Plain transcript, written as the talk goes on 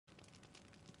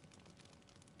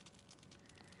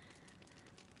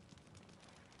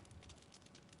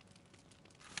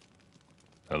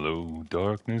Hello,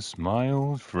 darkness, my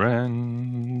old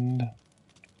friend.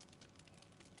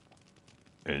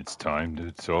 It's time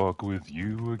to talk with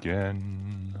you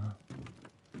again.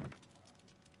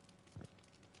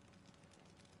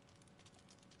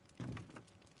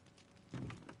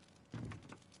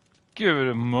 Give it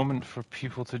a moment for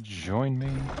people to join me.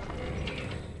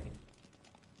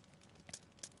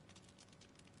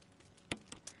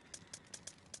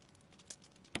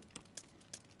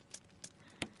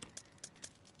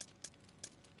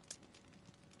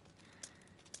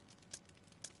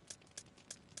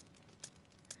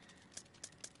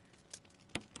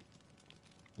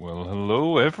 Well,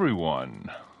 hello, everyone.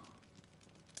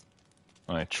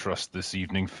 I trust this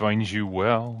evening finds you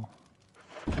well.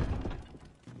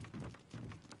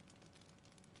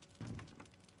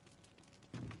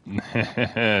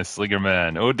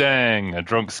 Slingerman. Oh, dang, a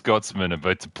drunk Scotsman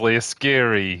about to play a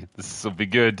scary. This will be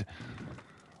good.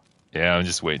 Yeah, I'm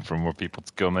just waiting for more people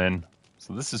to come in.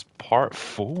 So this is part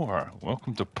 4.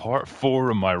 Welcome to part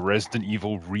 4 of my Resident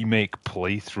Evil Remake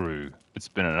playthrough. It's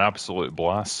been an absolute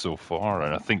blast so far,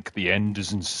 and I think the end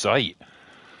is in sight.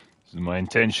 So my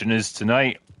intention is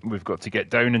tonight, we've got to get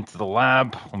down into the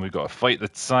lab, and we've got to fight the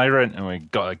Tyrant, and we've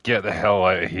got to get the hell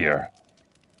out of here.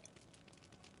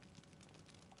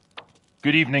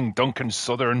 Good evening, Duncan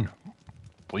Southern.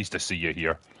 Pleased to see you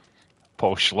here.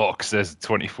 Paul Schlock says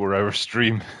 24-hour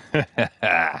stream.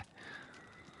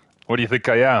 What do you think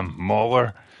I am,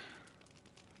 Mauler?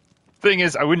 Thing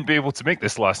is, I wouldn't be able to make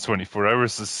this last 24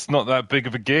 hours. It's not that big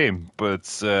of a game,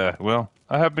 but, well,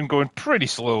 I have been going pretty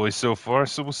slowly so far,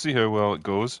 so we'll see how well it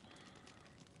goes.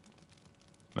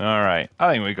 Alright,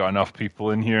 I think we got enough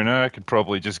people in here now. I could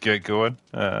probably just get going.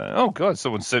 Oh god,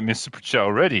 someone sent me a super chat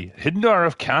already. Hindar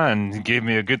of Khan gave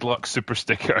me a good luck super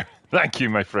sticker. Thank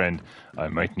you, my friend. I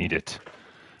might need it.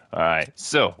 Alright,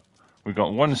 so, we've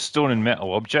got one stone and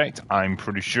metal object. I'm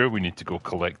pretty sure we need to go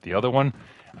collect the other one.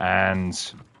 And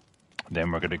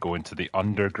then we're going to go into the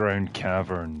underground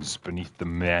caverns beneath the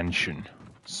mansion.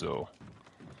 So,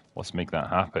 let's make that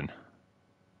happen.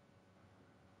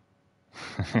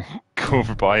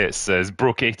 Over by it says,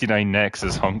 broke 89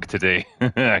 Nexus hunk today.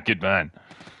 Good man.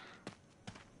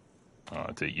 Oh,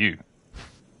 to you.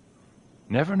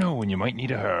 Never know when you might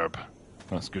need a herb.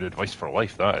 That's good advice for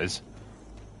life, that is.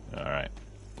 Alright,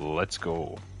 let's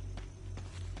go.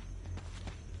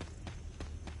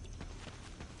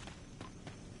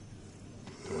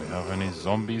 Do we have any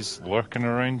zombies lurking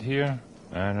around here?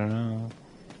 I don't know.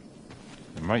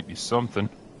 There might be something.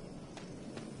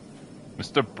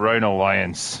 Mr. Brown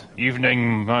Alliance.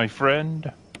 Evening, my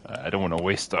friend. I don't want to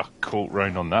waste a Colt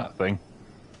round on that thing.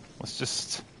 Let's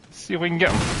just see if we can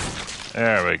get him.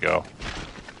 There we go.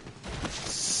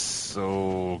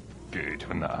 So good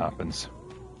when that happens.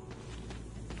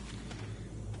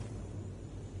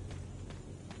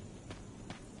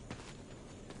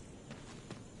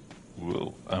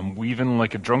 Well, I'm weaving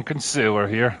like a drunken sailor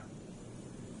here.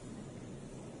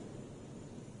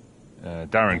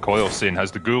 Darren Coyle saying,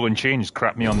 has the ghoul in chains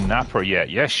crapped me on Napper yet?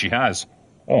 Yes, she has.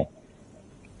 Oh,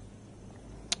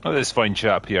 this fine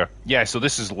chap here. Yeah, so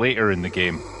this is later in the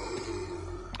game.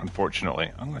 Unfortunately.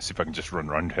 I'm going to see if I can just run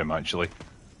around him, actually.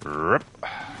 Rip.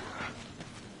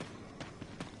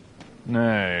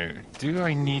 Now, do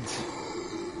I need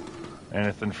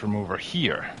anything from over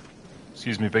here?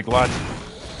 Excuse me, big lad.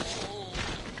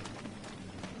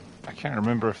 I can't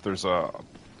remember if there's a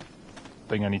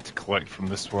thing I need to collect from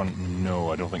this one.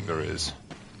 No, I don't think there is.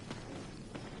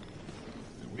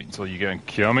 Wait until you get in.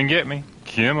 Come and get me.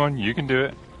 Come on, you can do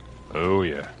it. Oh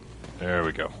yeah. There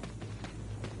we go.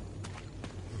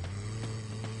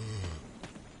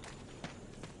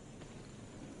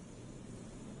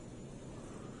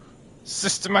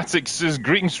 Systematic says,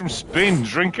 greetings from Spain,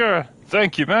 drinker.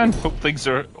 Thank you, man. Hope things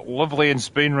are lovely in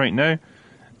Spain right now.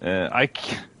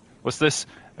 What's this?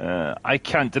 I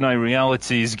can't deny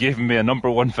realities gave me a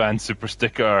 #1 fan super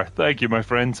sticker. Thank you, my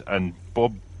friend. And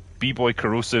Bob B-Boy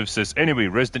Corrosive says, anyway,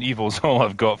 Resident Evil's all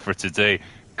I've got for today.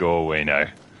 Go away now.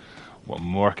 What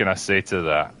more can I say to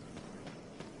that?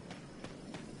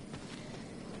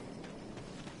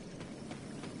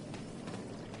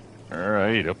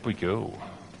 Alright, up we go.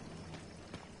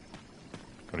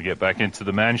 Gotta get back into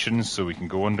the mansion so we can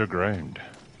go underground.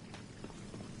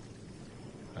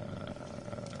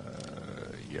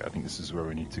 Yeah, I think this is where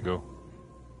we need to go.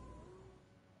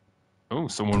 Oh,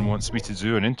 someone wants me to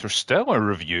do an Interstellar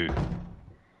review.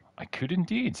 I could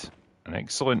indeed. An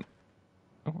excellent...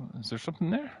 Oh, is there something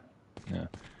there? Yeah.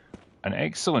 An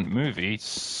excellent movie,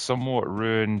 somewhat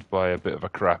ruined by a bit of a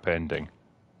crap ending.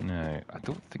 No, I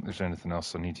don't think there's anything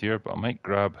else I need here, but I might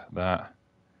grab that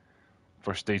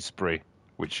first aid spray,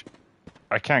 which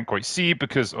I can't quite see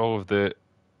because all of the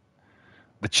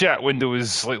chat window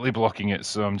is slightly blocking it,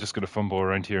 so I'm just going to fumble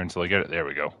around here until I get it. There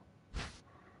we go.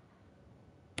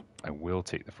 I will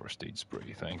take the first aid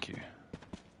spray, thank you.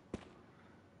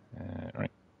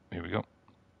 Right, here we go.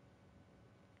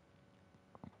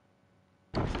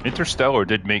 Interstellar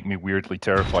did make me weirdly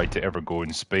terrified to ever go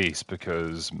in space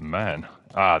because, man,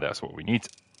 that's what we need.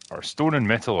 Our stone and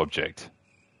metal object.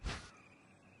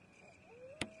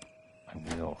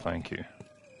 I will, thank you.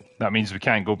 That means we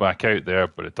can't go back out there,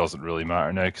 but it doesn't really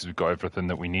matter now because we've got everything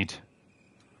that we need.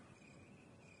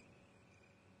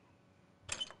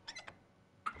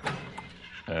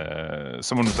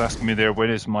 Someone was asking me there,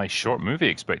 when is my short movie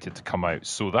expected to come out?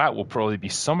 So that will probably be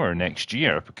summer next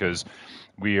year because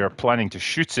we are planning to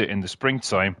shoot it in the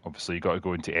springtime. Obviously, you got to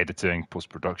go into editing,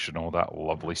 post-production, all that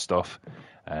lovely stuff.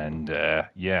 And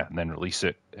yeah, and then release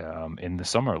it in the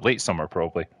summer, late summer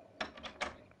probably.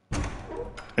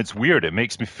 It's weird. It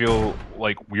makes me feel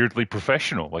like weirdly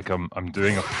professional, like I'm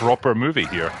doing a proper movie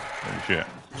here. Oh, shit.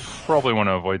 Probably want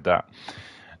to avoid that.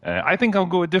 I think I'll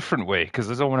go a different way because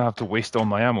I don't want to have to waste all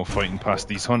my ammo fighting past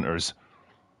these hunters.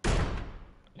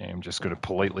 I'm just going to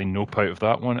politely nope out of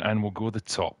that one and we'll go the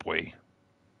top way.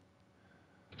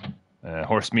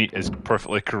 Horse meat is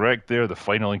perfectly correct there. The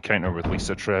final encounter with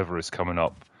Lisa Trevor is coming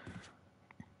up.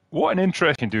 What an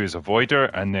interest can do is avoid her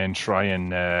and then try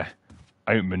and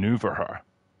outmaneuver her.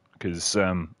 Because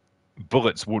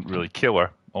bullets won't really kill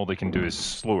her. All they can do is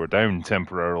slow her down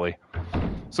temporarily.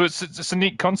 So it's a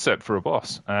neat concept for a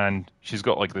boss, and she's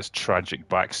got like this tragic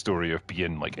backstory of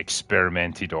being like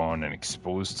experimented on and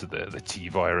exposed to the T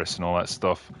virus and all that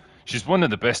stuff. She's one of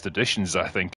the best additions, I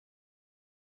think.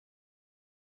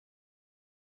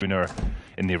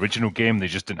 In the original game, they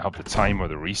just didn't have the time or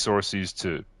the resources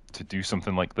to do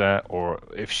something like that, or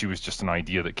if she was just an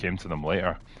idea that came to them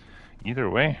later. Either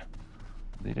way,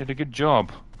 they did a good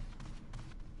job.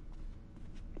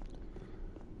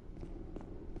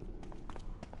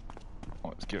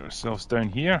 Let's get ourselves down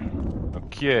here.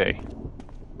 Okay.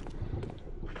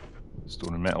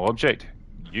 Stone and metal object.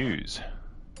 Use.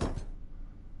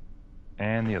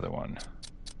 And the other one.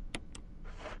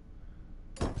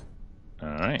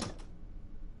 Alright.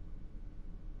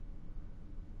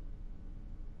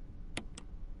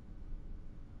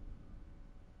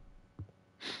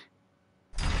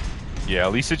 Yeah,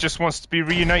 Lisa just wants to be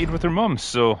reunited with her mum,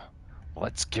 so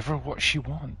let's give her what she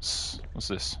wants. What's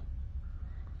this?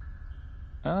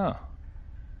 Ah.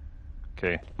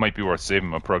 Okay, might be worth saving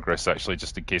my progress actually,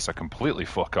 just in case I completely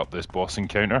fuck up this boss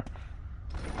encounter.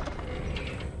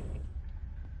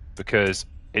 Because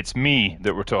it's me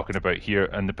that we're talking about here,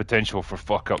 and the potential for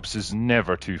fuck-ups is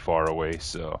never too far away,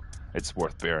 so it's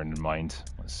worth bearing in mind.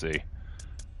 Let's see.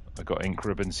 I got ink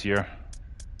ribbons here.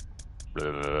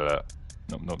 Nope,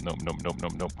 nope, nope, nope, nope,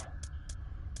 nope, nope.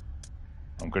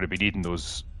 I'm going to be needing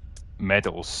those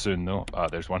medals soon, though. Ah,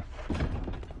 there's one.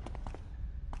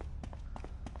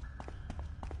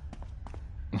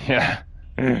 Yeah.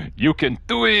 You can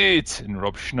do it! In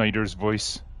Rob Schneider's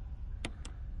voice.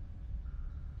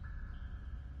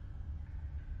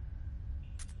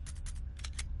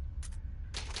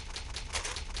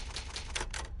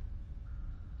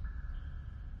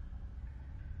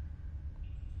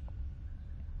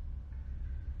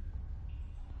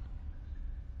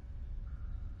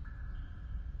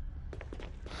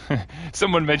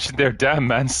 Someone mentioned there, damn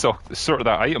man, sort that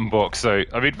item box out.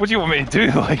 I mean, what do you want me to do?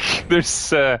 Like,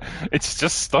 there's, it's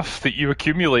just stuff that you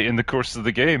accumulate in the course of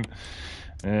the game.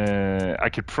 I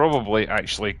could probably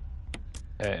actually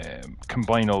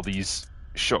combine all these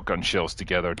shotgun shells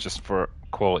together just for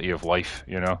quality of life,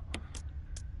 you know?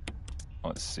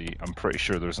 Let's see, I'm pretty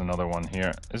sure there's another one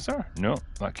here. Is there? No,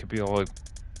 that could be all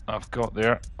I've got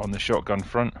there on the shotgun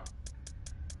front.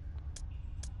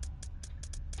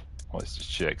 Let's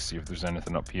just check, see if there's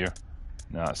anything up here.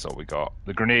 Nah, that's all we got.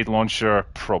 The grenade launcher,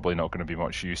 probably not going to be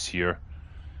much use here.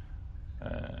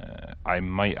 I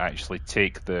might actually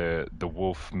take the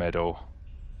wolf medal.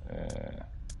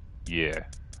 Yeah.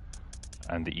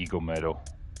 And the eagle medal.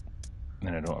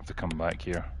 Then I don't have to come back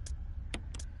here.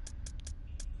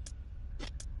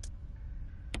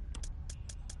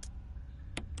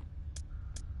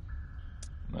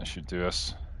 That should do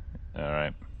us.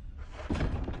 Alright.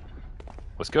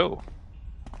 Let's go.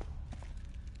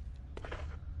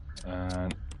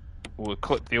 And we'll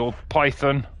clip the old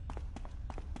python.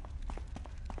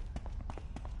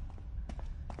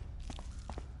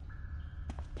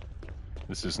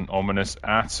 This isn't ominous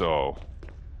at all.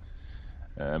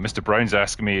 Mr. Brown's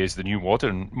asking me, is the new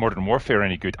Modern Warfare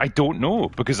any good? I don't know,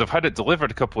 because I've had it delivered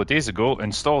a couple of days ago,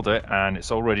 installed it, and it's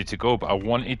all ready to go, but I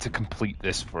wanted to complete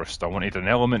this first. I wanted an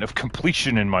element of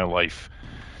completion in my life.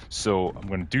 So I'm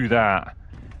going to do that,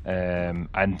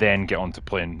 and then get on to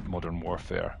playing Modern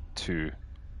Warfare 2.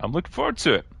 I'm looking forward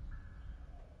to it.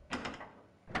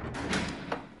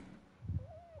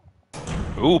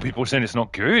 Oh, people are saying it's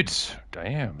not good.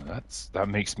 Damn, that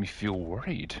makes me feel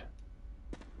worried.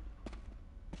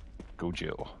 Go,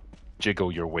 Jill.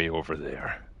 Jiggle your way over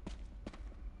there.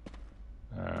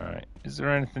 Alright, is there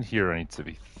anything here I need to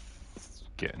be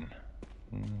getting?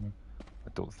 I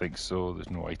don't think so.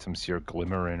 There's no items here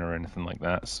glimmering or anything like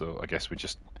that, so I guess we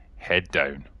just head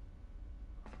down.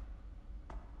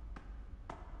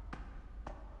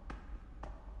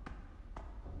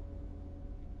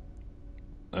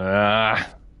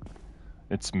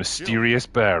 It's Mysterious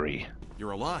Jill, Barry.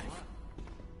 You're alive.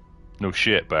 No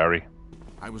shit, Barry.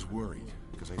 I was worried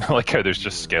because I like how there's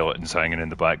just skeletons hanging in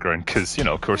the background, because, you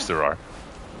know, of course there are.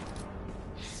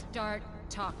 Start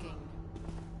talking.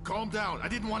 Calm down. I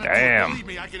didn't want to believe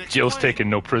me. I can explain. Jill's taking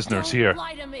no prisoners here.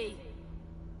 Lie to me.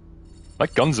 My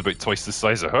gun's about twice the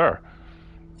size of her.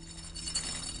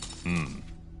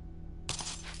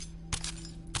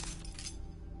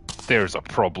 There's a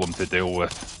problem to deal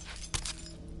with.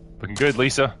 Looking good,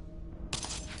 Lisa.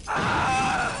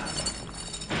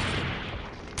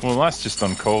 Well, that's just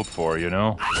uncalled for, you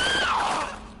know.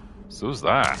 So's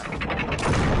that.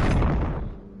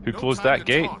 Who closed that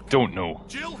gate? Don't know.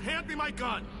 Jill, hand me my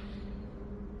gun.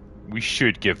 We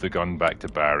should give the gun back to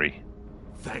Barry.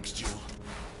 Thanks, Jill.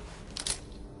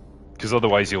 Because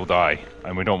otherwise he'll die,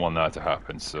 and we don't want that to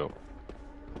happen, so...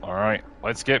 Alright,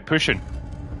 let's get pushing.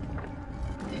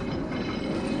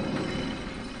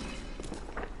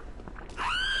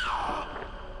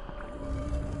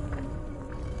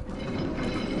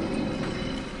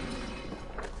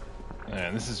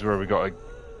 And this is where we got to...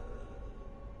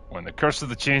 When the curse of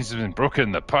the chains has been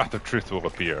broken, the path of truth will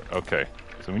appear. Okay,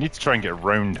 so we need to try and get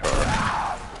around her.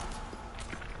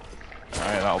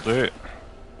 Alright, that'll do it.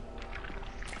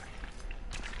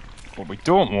 What we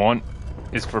don't want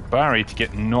is for Barry to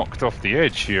get knocked off the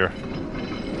edge here.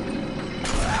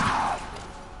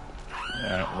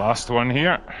 Last one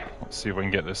here. Let's see if I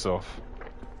can get this off.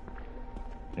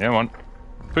 Yeah, come on.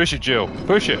 Push it, Jill.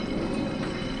 Push it.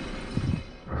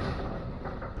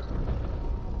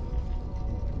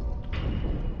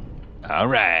 All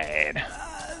right.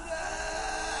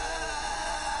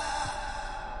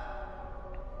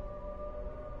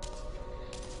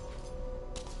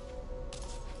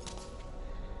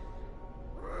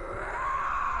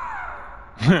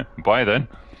 Bye then.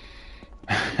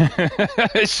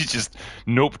 She just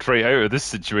noped right out of this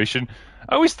situation.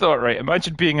 I always thought, right,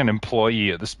 imagine being an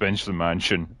employee at the Spencer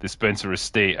Mansion, the Spencer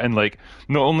Estate, and like,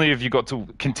 not only have you got to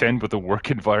contend with a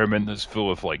work environment that's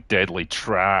full of like deadly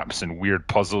traps and weird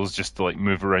puzzles just to like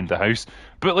move around the house,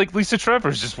 but like Lisa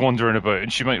Trevor's just wandering about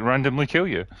and she might randomly kill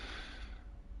you.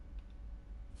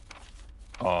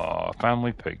 Aw,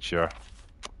 family picture.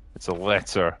 It's a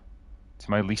letter.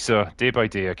 To my Lisa, day by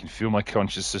day I can feel my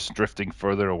consciousness drifting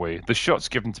further away. The shots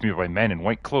given to me by men in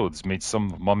white clothes made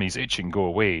some of Mummy's itching go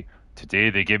away. Today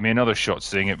they gave me another shot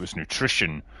saying it was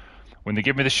nutrition. When they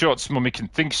give me the shots, Mummy can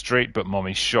think straight, but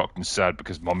Mummy's shocked and sad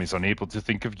because Mummy's unable to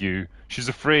think of you. She's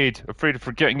afraid of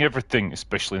forgetting everything,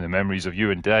 especially the memories of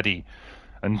you and Daddy.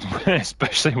 And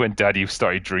especially when Daddy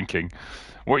started drinking.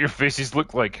 What your faces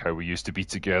look like, how we used to be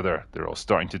together. They're all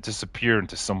starting to disappear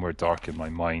into somewhere dark in my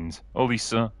mind. Oh,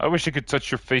 Lisa, I wish I could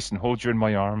touch your face and hold you in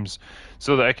my arms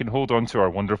so that I can hold on to our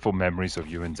wonderful memories of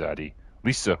you and Daddy.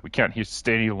 Lisa, we can't here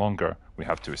stay any longer. We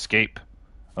have to escape.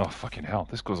 Oh, fucking hell,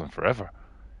 this goes on forever.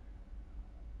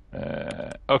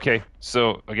 Okay,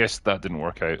 so I guess that didn't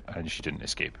work out and she didn't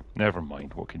escape. Never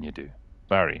mind, what can you do?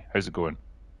 Barry, how's it going?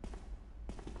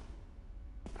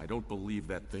 I don't believe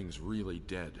that thing's really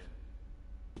dead.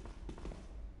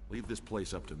 Leave this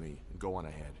place up to me and go on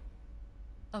ahead.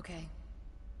 Okay.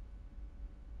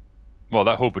 Well,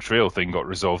 that whole betrayal thing got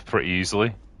resolved pretty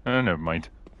easily. Never mind.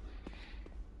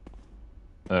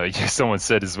 Yeah, someone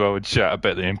said as well in chat, I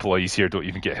bet the employees here don't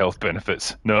even get health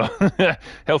benefits. No,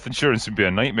 health insurance would be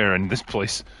a nightmare in this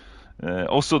place.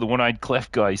 Also, the one-eyed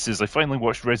cleft guy says, I finally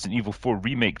watched Resident Evil 4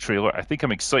 Remake trailer. I think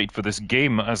I'm excited for this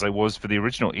game as I was for the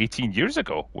original 18 years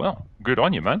ago. Well, good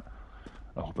on you, man.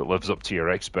 I hope it lives up to your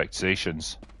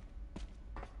expectations.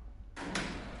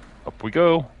 Up we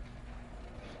go.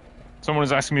 Someone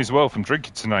is asking me as well if I'm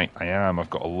drinking tonight. I am. I've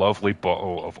got a lovely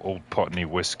bottle of Old Putney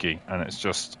whiskey, and it's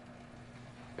just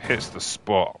hits the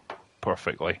spot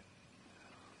perfectly.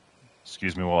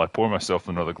 Excuse me while I pour myself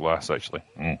another glass, actually.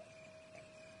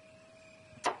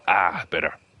 Ah,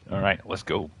 better. Alright, let's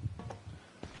go.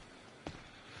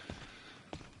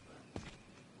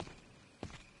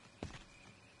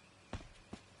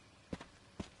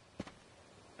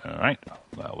 Alright,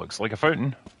 that looks like a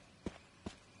fountain.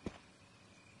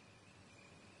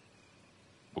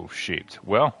 Wolf shaped.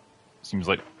 Well, seems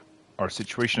like our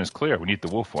situation is clear. We need the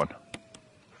wolf one.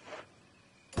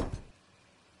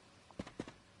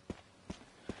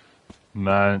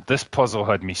 Man, this puzzle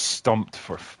had me stumped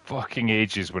for fucking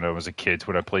ages when I was a kid,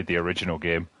 when I played the original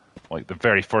game. Like the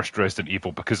very first Resident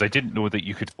Evil, because I didn't know that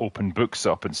you could open books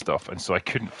up and stuff, and so I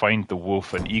couldn't find the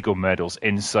wolf and eagle medals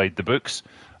inside the books,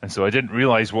 and so I didn't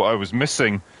realize what I was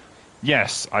missing.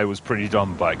 Yes, I was pretty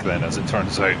dumb back then, as it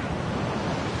turns out.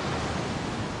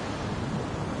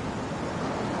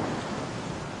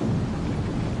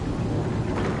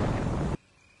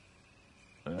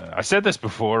 I said this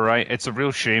before, right? It's a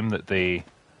real shame that they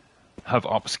have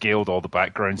upscaled all the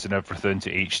backgrounds and everything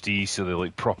to HD so they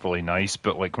look properly nice,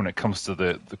 but like when it comes to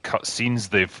the cutscenes,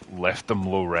 they've left them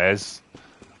low res.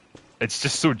 It's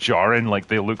just so jarring, like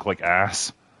they look like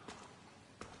ass.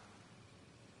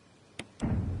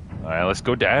 Alright, let's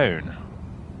go down.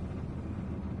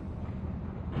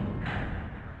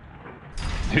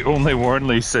 The only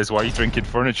Warnley says, "Why are you drinking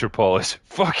furniture polish?"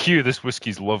 Fuck you, this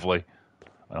whiskey's lovely.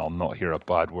 And I'll not hear a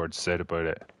bad word said about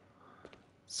it.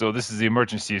 So this is the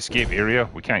emergency escape area.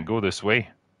 We can't go this way.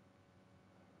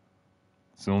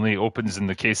 It only opens in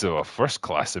the case of a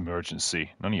first-class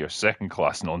emergency. None of your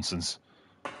second-class nonsense.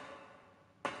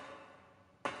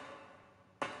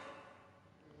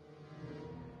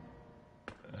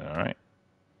 Alright.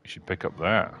 We should pick up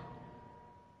that.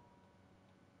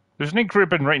 There's an ink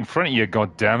ribbon right in front of you,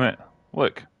 goddammit.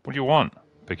 Look, what do you want?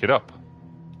 Pick it up.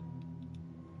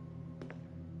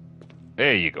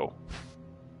 There you go.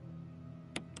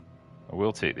 I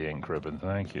will take the ink ribbon,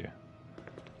 thank you.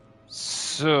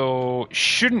 So,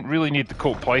 shouldn't really need the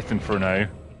Colt Python for now.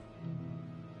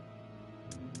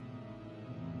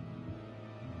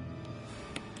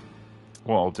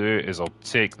 What I'll do is I'll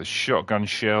take the shotgun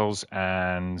shells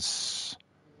and...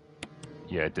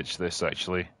 yeah, ditch this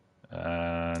actually.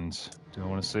 And do I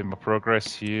want to save my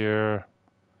progress here?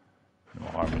 No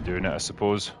harm in doing it, I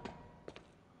suppose.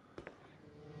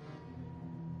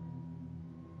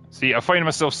 See, I find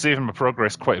myself saving my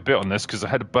progress quite a bit on this because I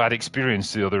had a bad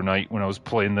experience the other night when I was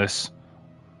playing this.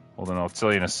 Hold on, I'll tell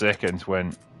you in a second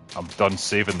when I'm done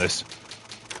saving this.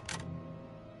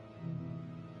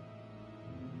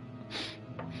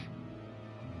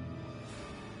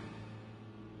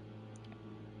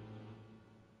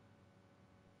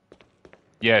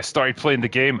 Yeah, started playing the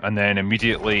game and then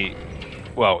immediately,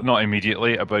 well, not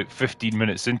immediately, about 15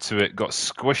 minutes into it, got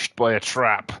squished by a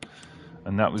trap.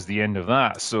 And that was the end of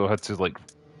that, so I had to like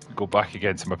go back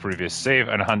again to my previous save,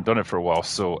 and I hadn't done it for a while,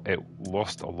 so it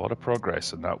lost a lot of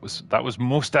progress, and that was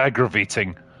most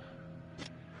aggravating.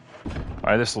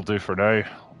 Alright, this will do for now.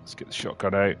 Let's get the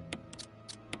shotgun out.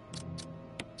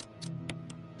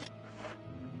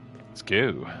 Let's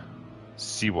go.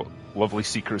 See what lovely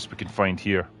secrets we can find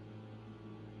here.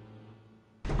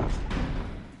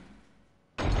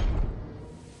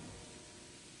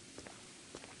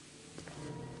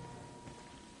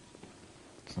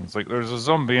 Sounds like there's a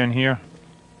zombie in here.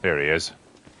 There he is.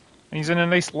 And he's in a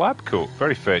nice lab coat.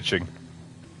 Very fetching.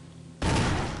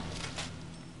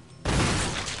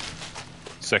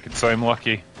 Second time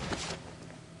lucky.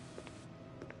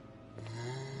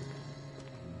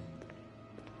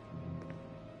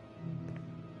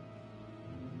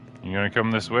 You gonna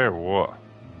come this way or what?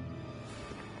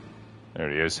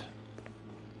 There he is.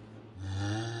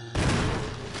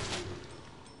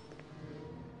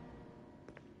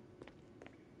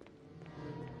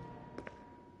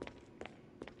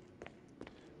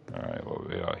 Alright, what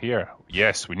we got here?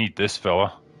 Yes, we need this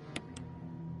fella.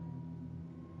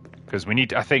 Because we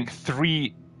need, I think,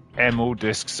 3 MO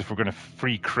discs if we're going to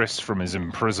free Chris from his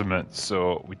imprisonment.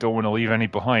 So we don't want to leave any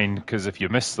behind, because if you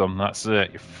miss them, that's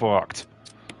it. You're fucked.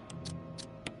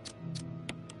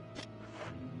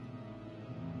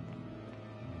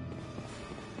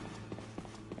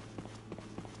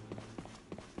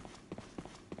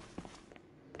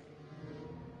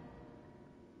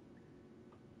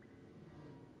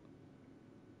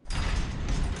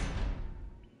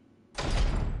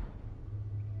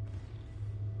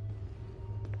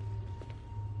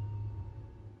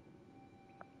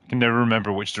 I can never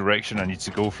remember which direction I need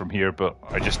to go from here, but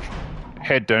I just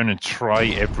head down and try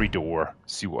every door,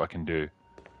 see what I can do.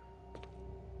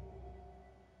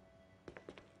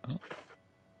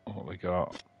 What we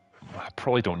got? I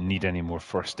probably don't need any more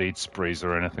first aid sprays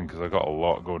or anything because I got a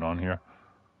lot going on here.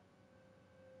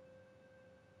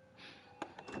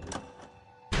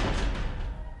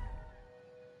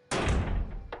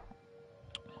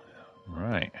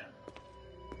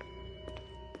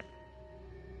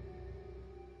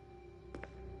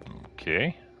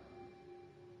 Okay.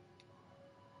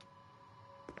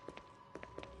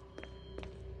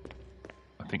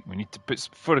 I think we need to put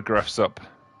some photographs up.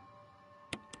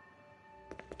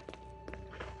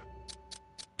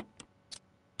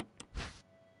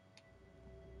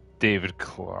 David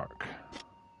Clark.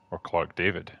 Or Clark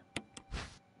David.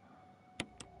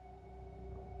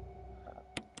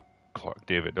 Clark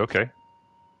David, okay.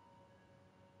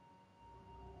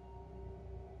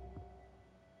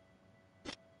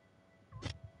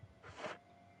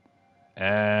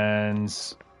 And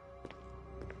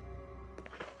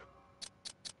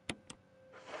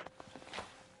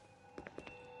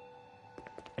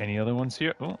any other ones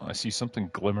here? Oh, I see something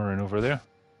glimmering over there.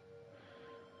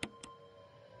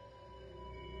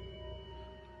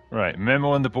 Right,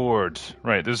 memo on the board.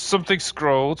 Right, there's something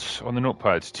scrawled on the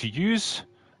notepad. To use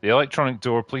the electronic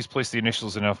door, please place the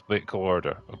initials in alphabetical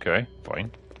order. Okay, fine.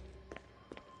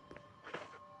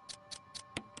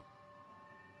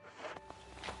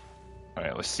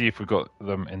 Alright, let's see if we got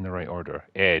them in the right order.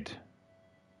 Ed.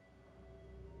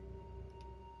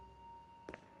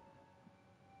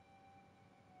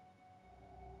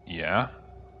 Yeah.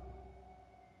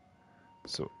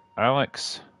 So,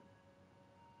 Alex,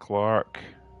 Clark,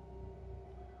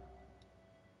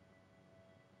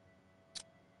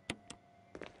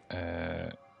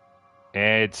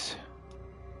 Ed,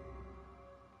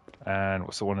 and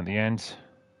what's the one at the end?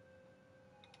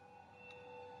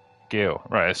 Gail.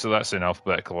 Right, so that's in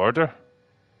alphabetical order.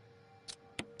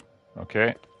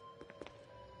 Okay.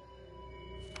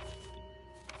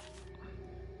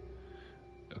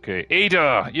 Okay,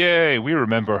 Ada! Yay, we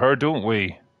remember her, don't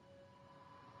we?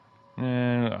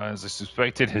 As I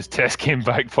suspected, his test came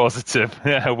back positive.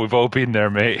 Yeah, we've all been there,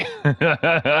 mate.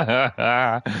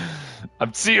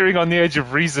 I'm teetering on the edge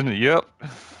of reason, yep.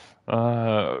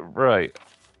 Right.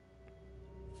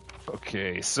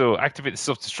 Okay, so activate the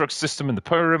self-destruct system in the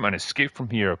power room and escape from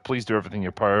here. Please do everything in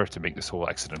your power to make this whole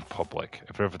accident public.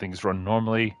 If everything's run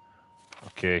normally,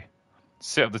 okay.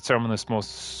 Set up the terminus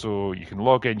most so you can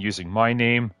log in using my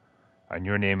name and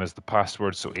your name as the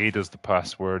password, so Ada's the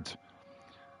password.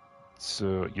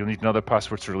 So you'll need another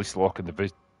password to release the lock in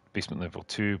the basement level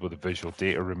 2 where the visual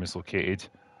data room is located.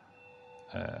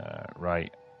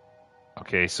 Right.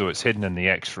 Okay, so it's hidden in the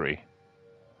X-ray.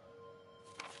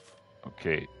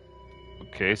 Okay.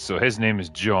 Okay, so his name is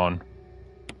John.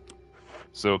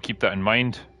 So keep that in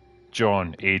mind.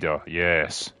 John, Ada,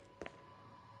 yes.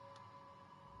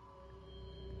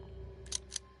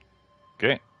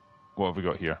 Okay, what have we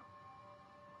got here?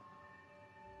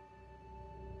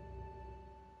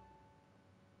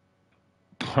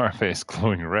 Parface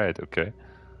glowing red, okay.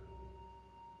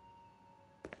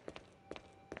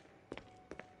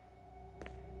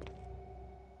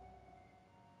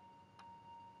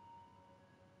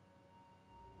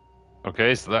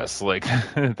 Okay, so that's like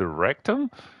the rectum?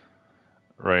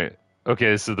 Right.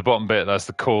 Okay, so the bottom bit, that's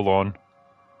the colon.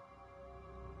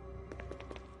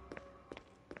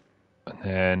 And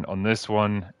then on this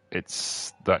one,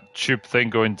 it's that tube thing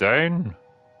going down?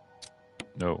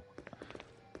 No.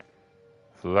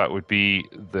 So that would be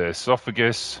the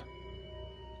esophagus.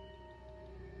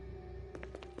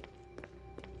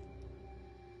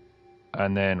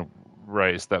 And then,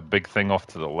 right, it's that big thing off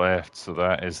to the left. So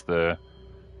that is the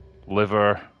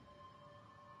liver.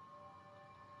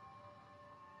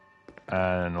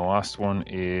 And the last one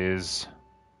is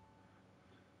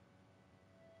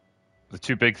the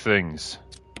two big things,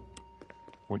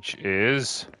 which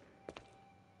is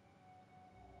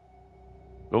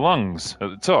the lungs at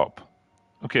the top.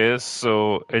 Okay,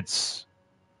 so it's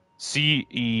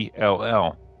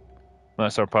CELL.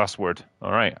 That's our password.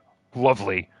 All right,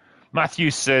 lovely.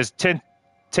 Matthew says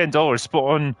 $10 spot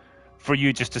on for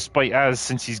you just to spite Az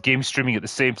since he's game streaming at the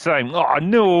same time. Oh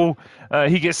no,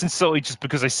 he gets insulted just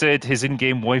because I said his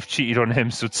in-game wife cheated on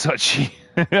him, so touchy.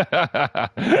 Well,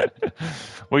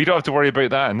 you don't have to worry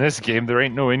about that in this game. There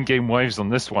ain't no in-game wives on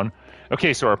this one.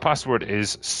 Okay, so our password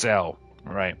is cell.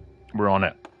 All right, we're on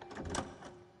it.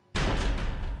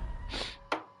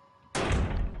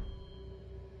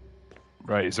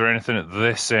 Right, is there anything at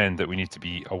this end that we need to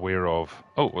be aware of?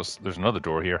 Oh, well, there's another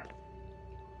door here.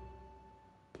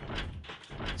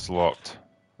 It's locked.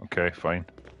 Okay, fine.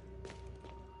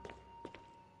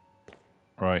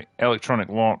 Right, electronic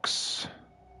locks.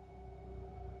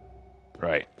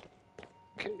 Right.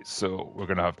 Okay, so we're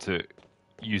going to have to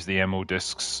use the MO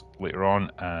discs later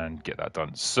on and get that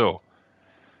done. So,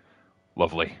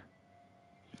 lovely.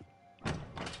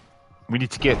 We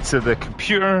need to get to the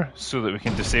computer so that we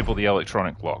can disable the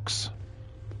electronic locks.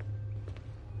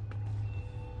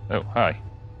 Oh, hi.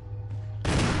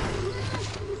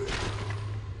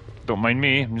 Don't mind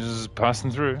me, I'm just passing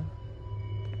through.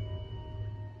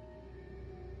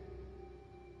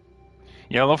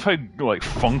 Yeah, I love how like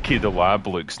funky the lab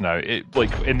looks now. It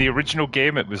like in the original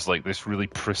game, it was like this really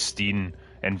pristine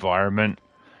environment.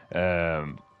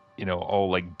 Um, all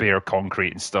like bare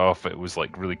concrete and stuff. It was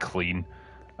like really clean.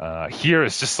 Here,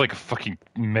 it's just like a fucking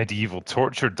medieval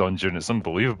torture dungeon. It's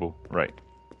unbelievable. Right,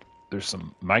 there's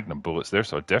some Magnum bullets there,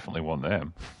 so I definitely want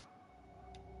them.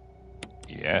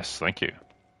 Yes, thank you.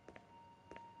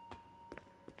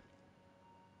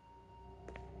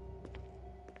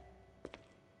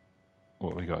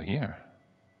 What we got here?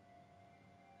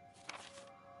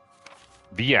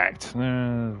 V-Act.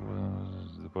 The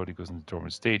body goes into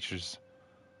dormant stages.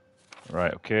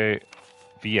 Right, okay.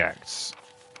 V-Acts.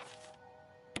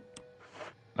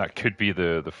 That could be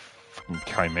the fucking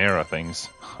chimera things.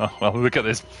 Well, look at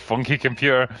this funky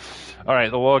computer.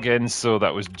 Alright, the login, so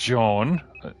that was John,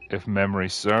 if memory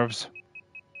serves.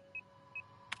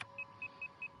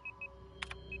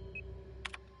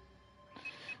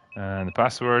 And the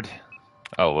password.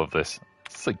 I love this.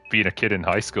 It's like being a kid in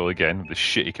high school again, with the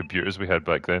shitty computers we had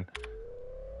back then.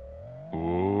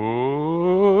 Ooh.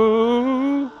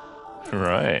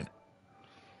 Right.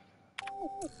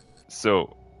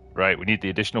 So, right, we need the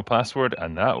additional password,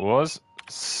 and that was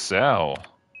cell.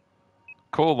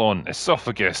 Colon,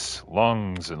 esophagus,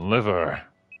 lungs, and liver.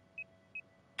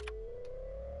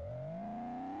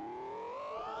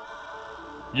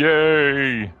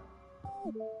 Yay!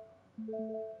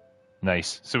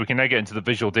 Nice. So we can now get into the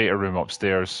visual data room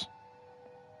upstairs.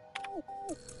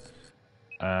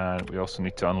 And we also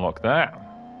need to unlock that.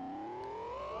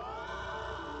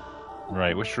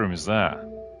 Right, which room is that?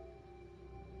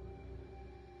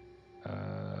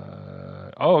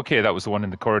 Oh, okay, that was the one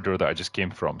in the corridor that I just came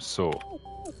from. So,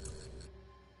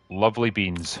 lovely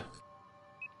beans.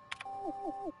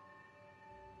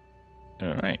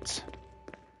 All right.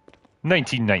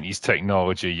 1990s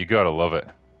technology, you gotta love it.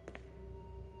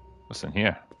 What's in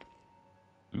here?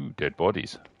 Ooh, dead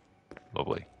bodies.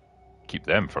 Lovely. Keep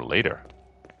them for later.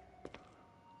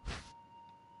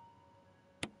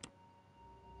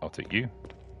 I'll take you.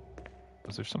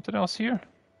 Was there something else here?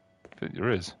 I think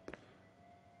there is.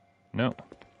 No.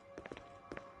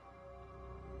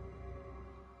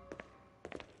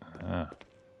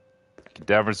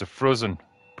 Cadavers are frozen.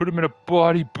 Put them in a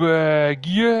body bag.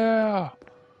 Yeah!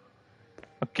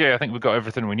 Okay, I think we've got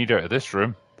everything we need out of this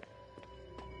room.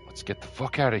 Let's get the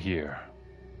fuck out of here.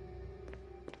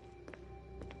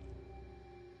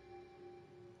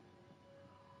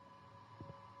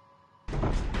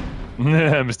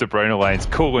 Mr. Brown Alliance,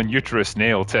 colon, uterus,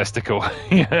 nail, testicle.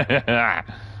 You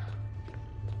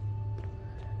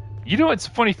know, it's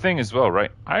a funny thing as well,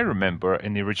 right? I remember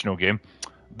in the original game,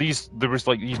 there was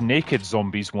like these naked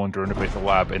zombies wandering about the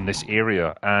lab in this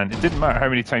area, and it didn't matter how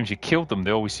many times you killed them,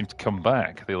 they always seemed to come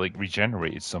back. They like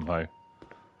regenerated somehow.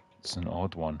 It's an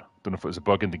odd one. Don't know if it was a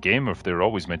bug in the game or if they were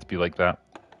always meant to be like that.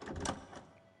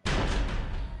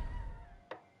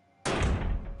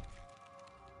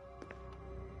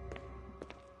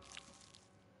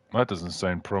 That doesn't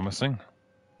sound promising.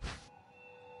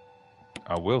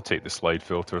 I will take the slide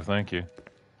filter, thank you.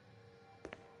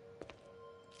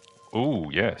 Oh,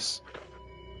 yes.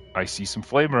 I see some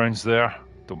flame rounds there.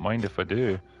 Don't mind if I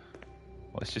do.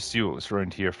 Let's just see what's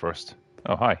around here first.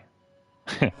 Oh, hi.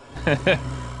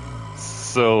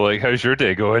 So, like, how's your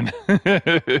day going?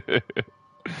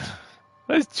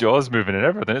 Nice jaws moving and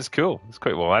everything. It's cool. It's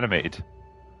quite well animated.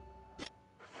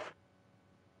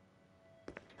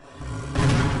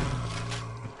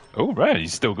 Oh, right.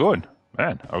 He's still going.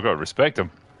 Man, I've got to respect him.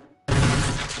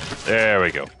 There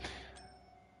we go.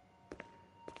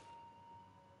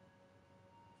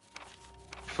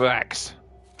 Facts.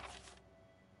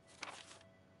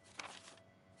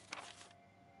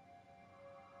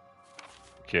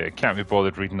 Okay, I can't be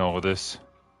bothered reading all of this.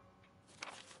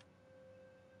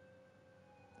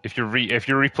 If you're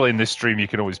replaying this stream, you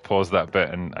can always pause that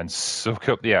bit and soak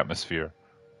up the atmosphere.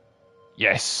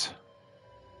 Yes.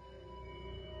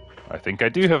 I think I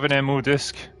do have an MO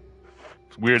disc.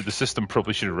 It's weird, the system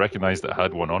probably should have recognized that I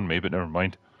had one on me, but never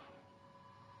mind.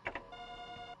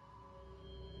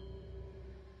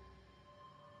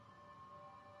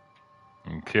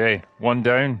 Okay, 1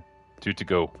 down, 2 to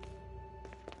go.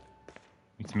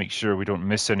 Need to make sure we don't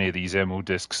miss any of these MO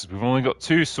discs. We've only got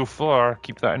 2 so far.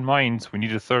 Keep that in mind. We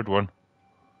need a 3rd one.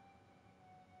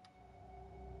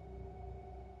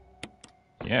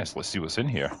 Yes, let's see what's in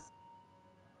here.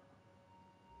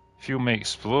 Fuel may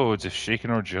explode if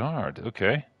shaken or jarred.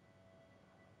 Okay.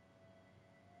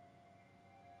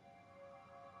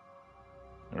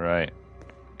 Right.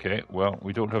 Okay, well,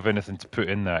 we don't have anything to put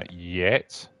in that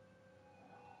yet.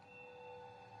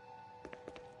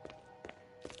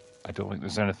 I don't think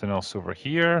there's anything else over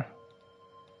here.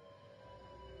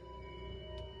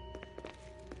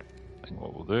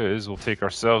 What we'll do is we'll take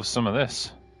ourselves some of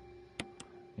this.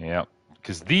 Yeah,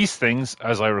 because these things,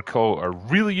 as I recall, are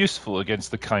really useful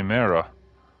against the Chimera.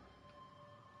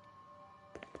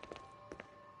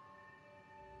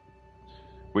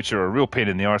 Which are a real pain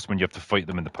in the arse when you have to fight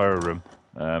them in the power room.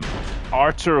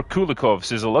 Artur Kulikov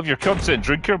says, I love your content,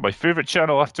 Drinker. My favourite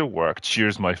channel after work.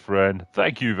 Cheers, my friend.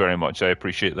 Thank you very much. I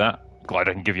appreciate that. Glad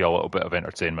I can give you a little bit of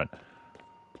entertainment.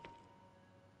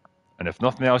 And if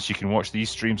nothing else, you can watch these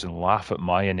streams and laugh at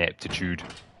my ineptitude.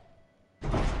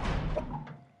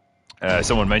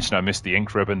 Someone mentioned I missed the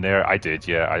ink ribbon there. I did,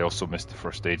 yeah. I also missed the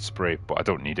first aid spray, but I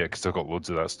don't need it because I've got loads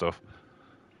of that stuff.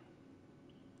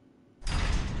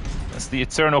 That's the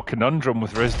eternal conundrum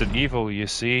with Resident Evil, you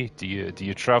see. Do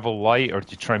you travel light, or do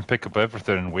you try and pick up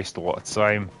everything and waste a lot of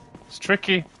time? It's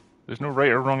tricky. There's no right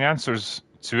or wrong answers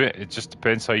to it. It just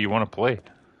depends how you want to play.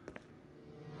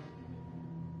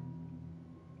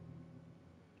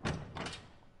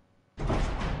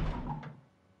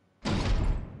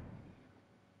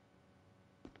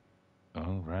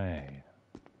 Alright.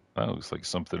 That looks like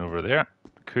something over there.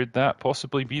 Could that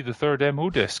possibly be the third MO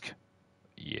disc?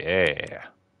 Yeah.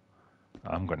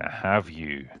 I'm gonna have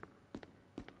you.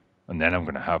 And then I'm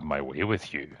gonna have my way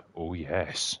with you. Oh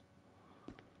yes.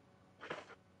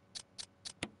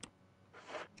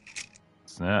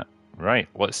 What's that? Right,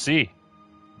 let's see.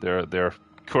 Their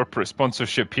corporate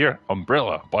sponsorship here.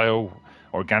 Umbrella,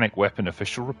 Bio-Organic Weapon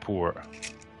Official Report.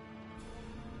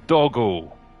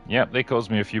 Doggo. Yep, they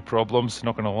caused me a few problems,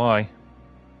 not gonna lie.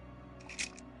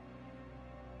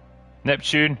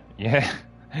 Neptune, yeah.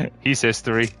 He's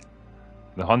history.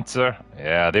 The Hunter,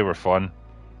 yeah, they were fun.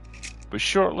 But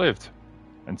short-lived.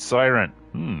 And Tyrant,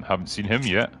 haven't seen him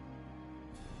yet.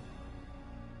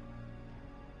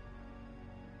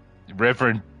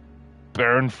 Reverend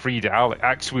Bernfried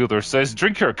Axewielder says,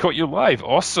 Drinker, caught you live.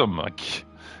 Awesome.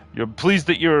 You're pleased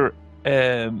that your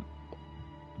badass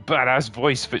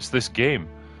voice fits this game.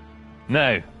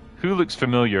 Now, who looks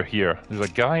familiar here? There's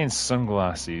a guy in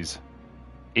sunglasses.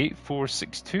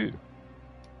 8462.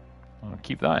 I'll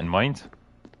keep that in mind.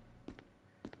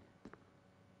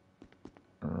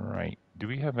 Right. Do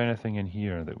we have anything in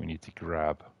here that we need to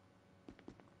grab?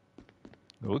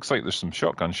 It looks like there's some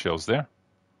shotgun shells there.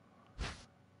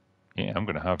 Yeah, I'm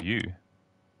going to have you.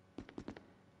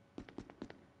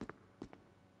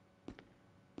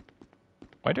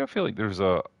 Why do I feel like there's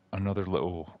another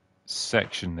little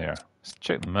section there? Let's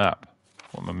check the map.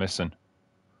 What am I missing?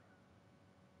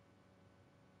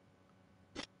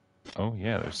 Oh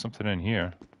yeah, there's something in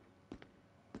here.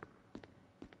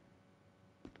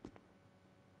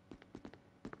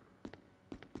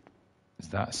 Is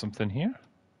that something here?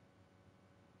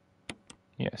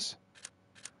 Yes.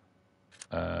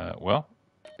 Well,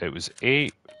 it was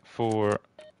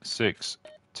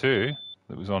 8462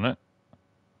 that was on it.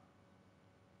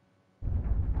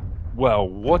 Well,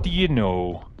 what do you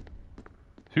know?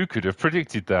 Who could have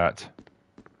predicted that?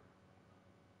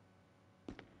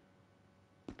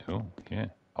 Oh, yeah,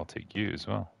 I'll take you as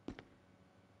well.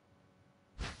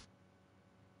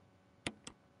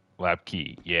 Lab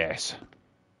key, yes.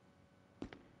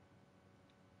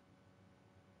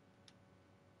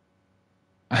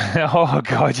 Oh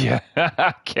god, yeah.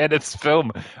 Kenneth's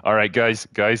film. All right, guys,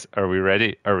 are we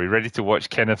ready? Are we ready to watch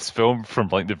Kenneth's film from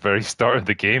like the very start of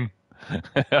the game?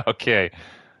 Okay.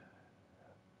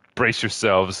 Brace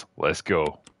yourselves. Let's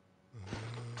go.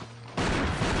 Get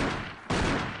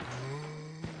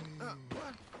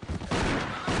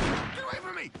away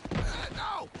from me!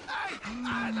 No! Hey!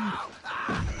 No!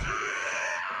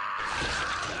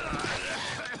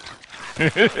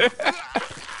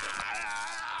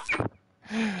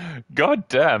 God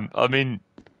damn. I mean,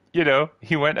 you know,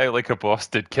 he went out like a boss,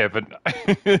 did Kevin.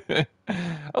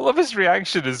 I love his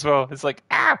reaction as well. It's like,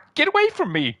 get away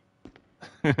from me.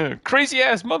 Crazy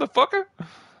ass motherfucker.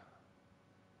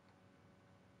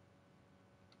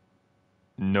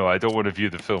 No, I don't want to view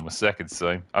the film a second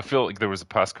time. I feel like there was a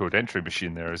passcode entry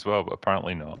machine there as well, but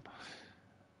apparently not.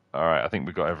 Alright, I think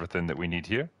we got everything that we need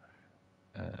here.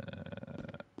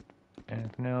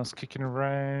 Anything else kicking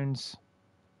around?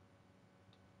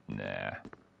 Nah.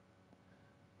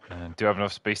 Do I have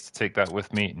enough space to take that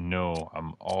with me? No,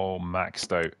 I'm all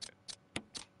maxed out.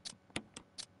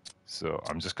 So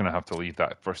I'm just going to have to leave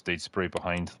that first aid spray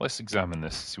behind. Let's examine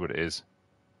this, see what it is.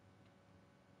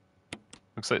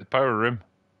 Looks like the power room.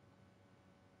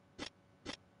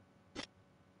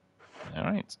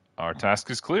 Alright, our task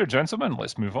is clear, gentlemen.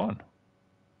 Let's move on.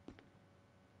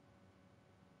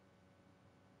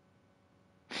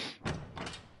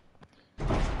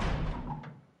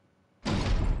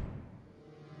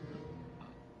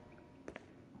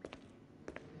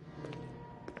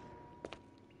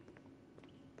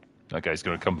 That guy's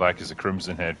going to come back as a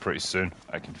Crimson Head pretty soon.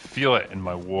 I can feel it in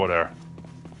my water.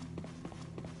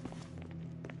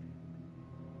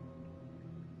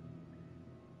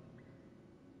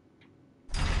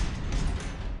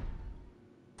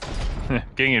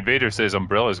 King Invader says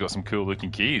Umbrella's got some cool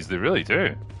looking keys. They really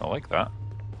do. I like that.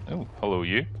 Oh, hello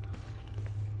you.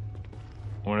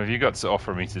 What have you got to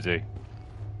offer me today?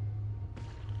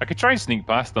 I could try and sneak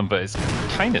past them, but it's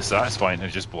kind of satisfying to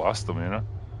just blast them, you know?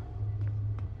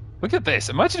 Look at this.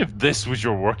 Imagine if this was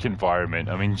your work environment.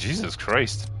 I mean, Jesus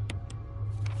Christ.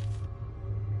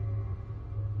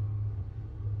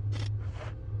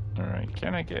 Alright,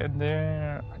 can I get in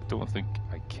there? I don't think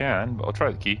I can, but I'll try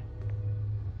the key.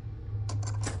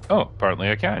 Oh, apparently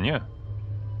I can, yeah.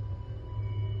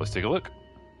 Let's take a look.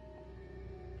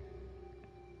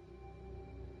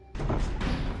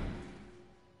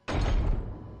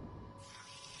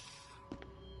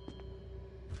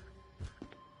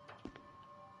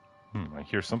 I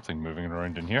hear something moving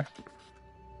around in here.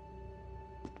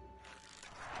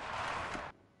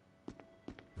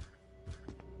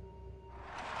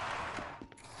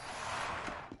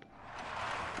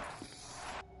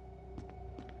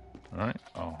 Alright,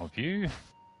 I'll have you.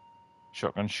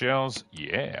 Shotgun shells,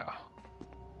 yeah.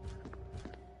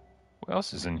 What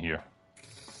else is in here?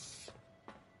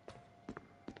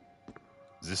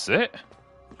 Is this it?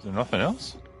 Is there nothing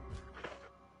else?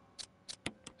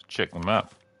 Let's check the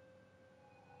map.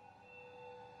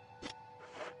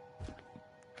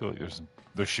 I feel like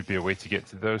there should be a way to get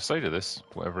to the other side of this,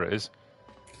 whatever it is.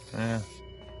 Let's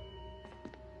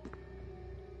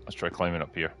try climbing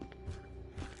up here.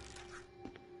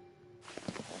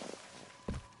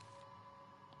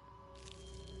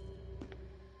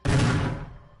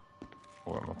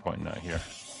 What am I pointing at here?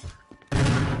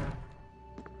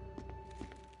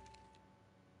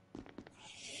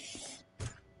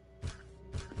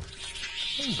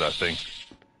 What is that thing?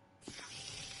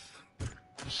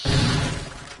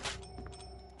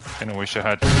 Kinda wish I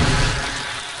had.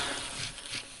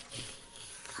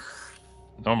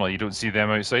 Normally you don't see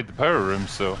them outside the power room,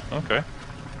 so okay.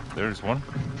 There's one.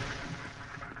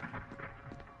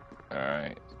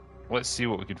 Alright. Let's see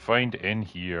what we can find in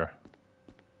here.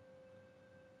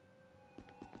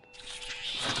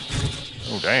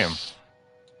 Oh damn.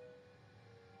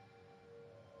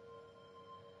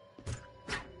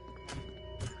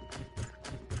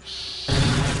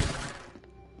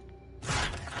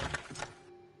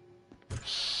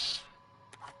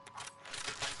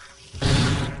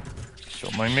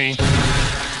 Don't mind me.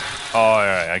 Oh,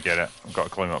 alright, I get it. I've got to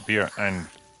climb up here and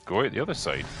go out the other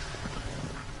side.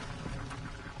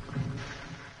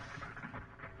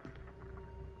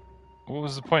 What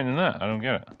was the point in that? I don't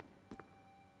get it.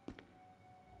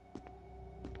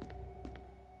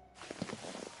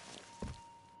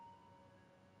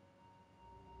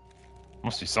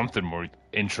 Must be something more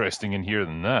interesting in here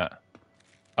than that.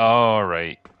 Oh,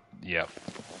 right. Yep.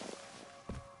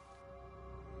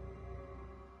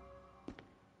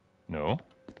 No.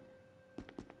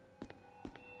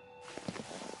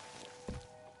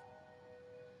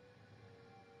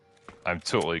 I'm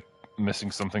totally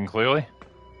missing something clearly.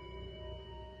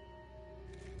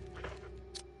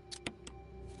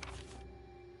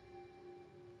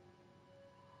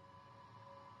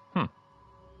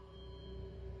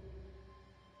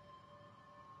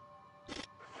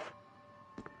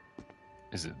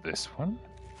 Is it this one?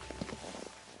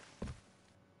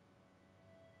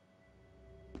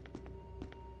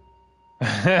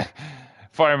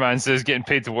 Fireman says, getting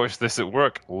paid to watch this at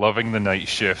work, loving the night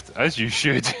shift, as you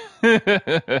should. Try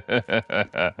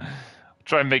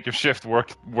and make your shift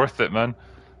worth it, man.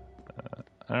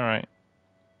 Alright.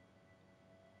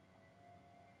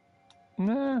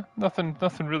 Nah, nothing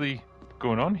really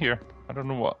going on here. I don't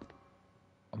know what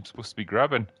I'm supposed to be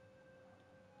grabbing.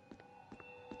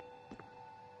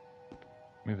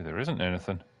 Maybe there isn't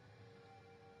anything.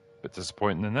 Bit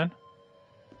disappointing then.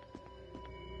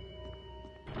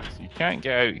 So you can't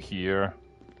get out here.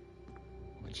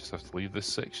 We just have to leave this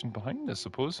section behind, I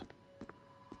suppose.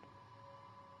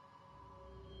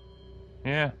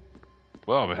 Yeah.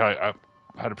 Well, I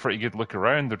had a pretty good look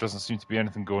around. There doesn't seem to be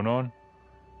anything going on.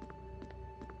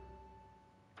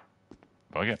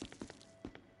 Bug it.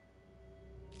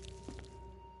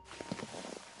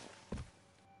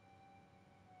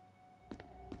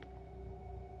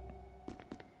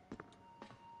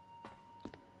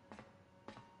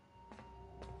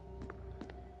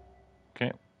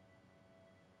 Okay.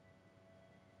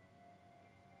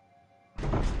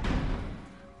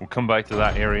 We'll come back to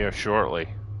that area shortly.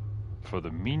 For the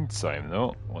meantime,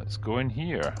 though, let's go in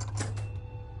here.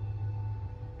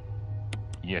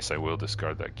 Yes, I will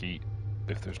discard that key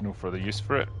if there's no further use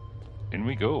for it. In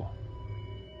we go.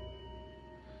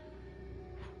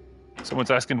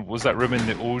 Someone's asking, was that room in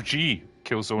the OG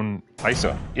Killzone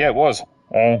ISA? Yeah, it was.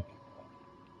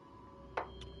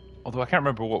 Although I can't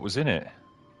remember what was in it.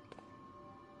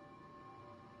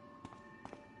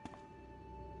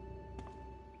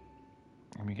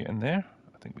 Can we get in there?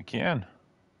 I think we can.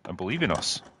 I believe in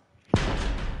us.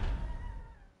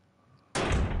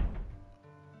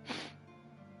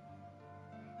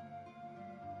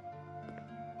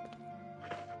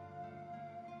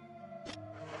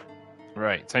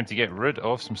 Right, time to get rid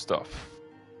of some stuff.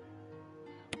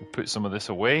 We'll put some of this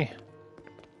away.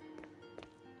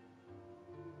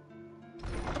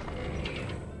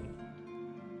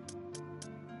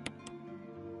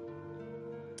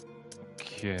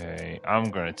 Okay,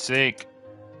 I'm gonna take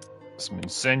some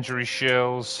incendiary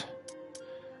shells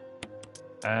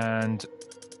and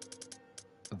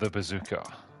the bazooka.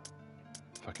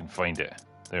 If I can find it.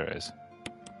 There it is.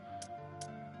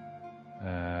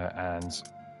 And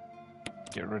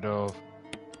get rid of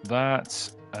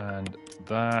that and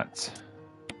that.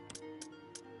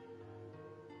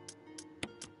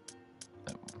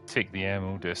 Take the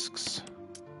ammo discs.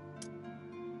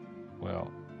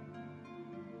 Well,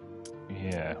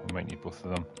 yeah, we might need both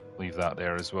of them. Leave that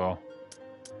there as well.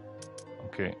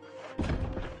 Okay.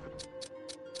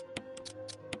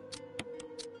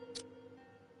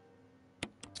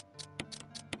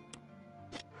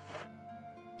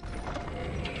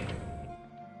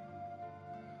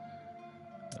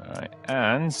 Alright,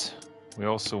 and we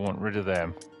also want rid of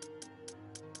them.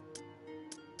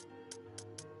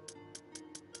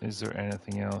 Is there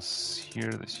anything else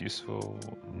here that's useful?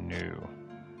 No.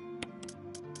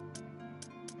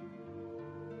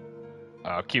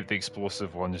 I'll keep the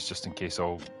explosive ones just in case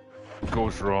all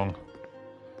goes wrong.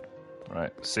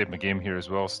 Right, save my game here as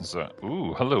well since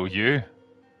ooh, hello you.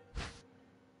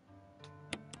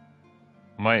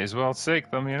 Might as well take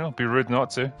them, you know, be rude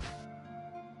not to.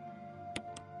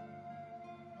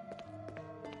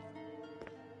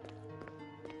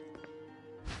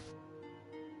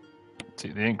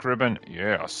 Take the ink ribbon,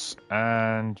 yes,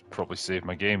 and probably save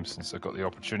my game since I got the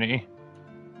opportunity.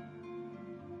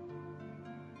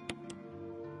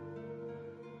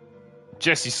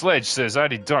 Jesse Sledge says,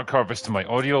 added Dark Harvest to my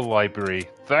audio library.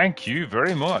 Thank you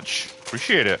very much.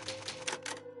 Appreciate it.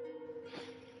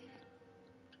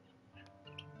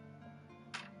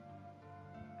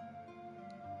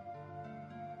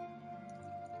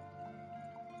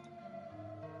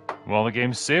 While the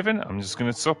game's saving, I'm just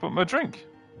going to top up my drink.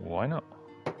 Why not?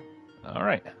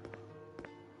 Alright.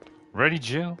 Ready,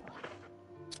 Jill?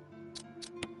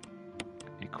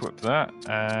 Equip that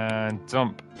and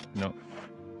dump. No.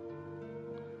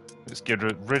 Let's get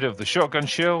rid of the shotgun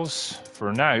shells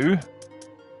for now.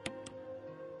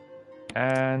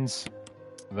 And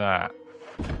that.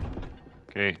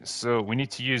 Okay, so we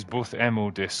need to use both ammo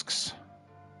discs.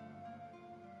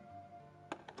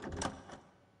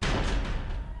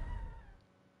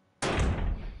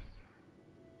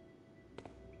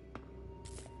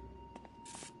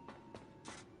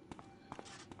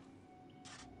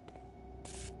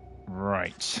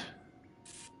 Right.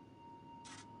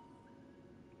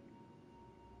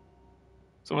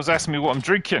 Someone's asking me what I'm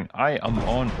drinking. I am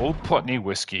on Old Putney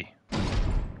whiskey.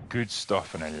 Good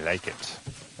stuff, and I like it.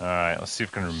 Alright, let's see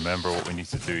if we can remember what we need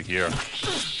to do here.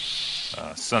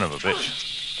 Son of a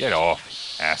bitch. Get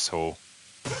off, asshole.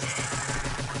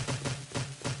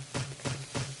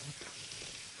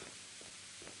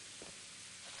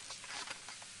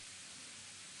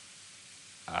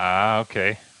 Ah,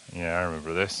 okay. Yeah, I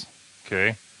remember this.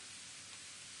 Okay.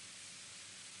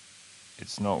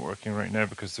 It's not working right now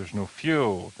because there's no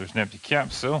fuel. There's an empty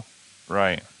capsule.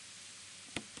 Right.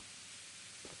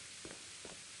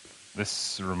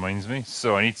 This reminds me.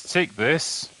 So I need to take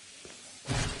this,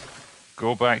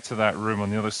 go back to that room on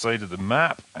the other side of the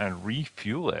map, and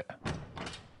refuel it.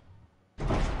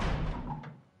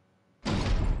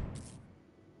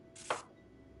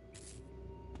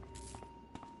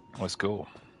 Let's go.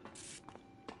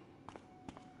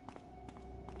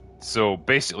 So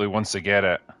basically, once I get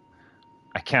it,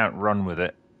 I can't run with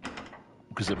it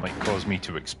because it might cause me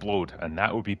to explode, and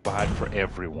that would be bad for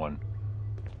everyone.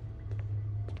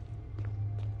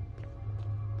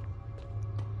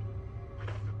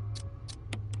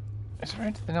 Is there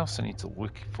anything else I need to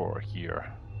look for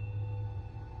here?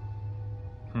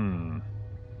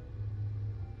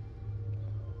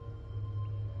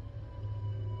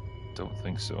 Don't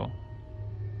think so.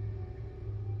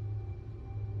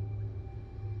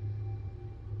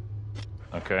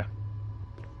 Okay.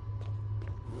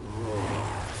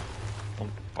 Oh,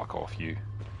 fuck off, you.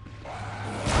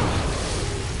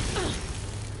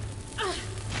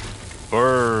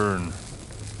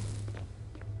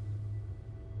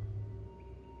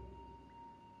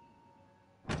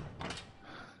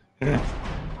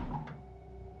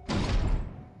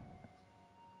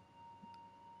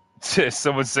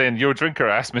 Someone's saying, "Yo, drinker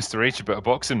asked Mr. H about a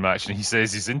boxing match, and he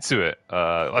says he's into it."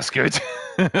 That's good.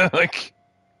 Like,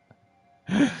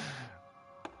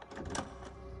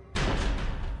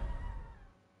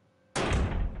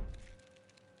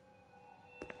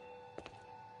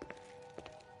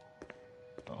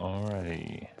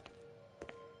 alrighty.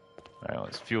 Right,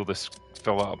 let's fuel this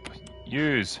fill up.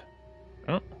 Use.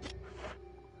 Oh.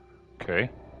 Okay.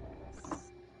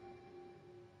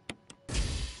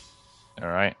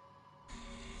 Alright.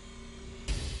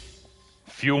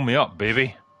 Fuel me up,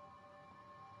 baby.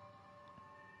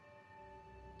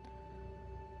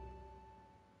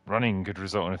 Running could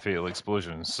result in a fatal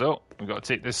explosion, so we've got to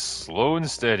take this slow and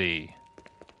steady.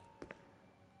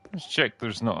 Let's check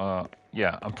there's not a...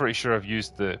 Yeah, I'm pretty sure I've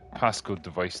used the passcode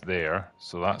device there,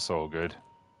 so that's all good.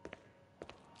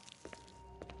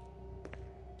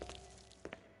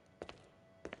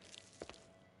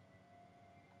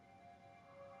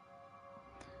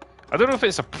 I don't know if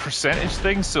it's a percentage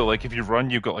thing, so like if you run,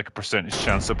 you've got like a percentage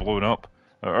chance of blowing up.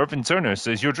 Irvin Turner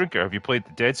says, "Yo, drinker, have you played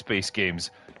the Dead Space games?"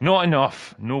 Not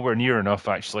enough. Nowhere near enough,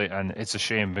 actually, and it's a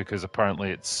shame because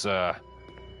apparently it's,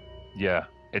 yeah,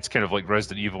 it's kind of like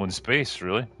Resident Evil in space,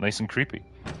 really. Nice and creepy.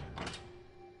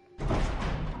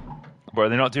 But are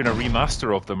they not doing a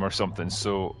remaster of them or something?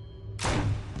 So,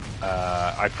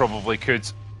 I probably could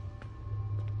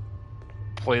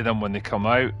play them when they come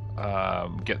out,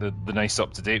 get the nice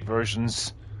up-to-date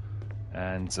versions,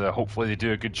 and hopefully they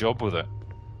do a good job with it.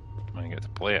 I get to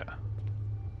play it.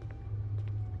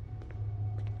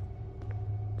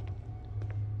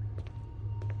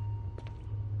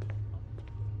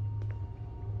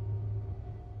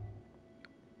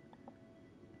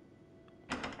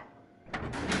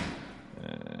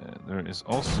 There is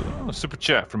also a super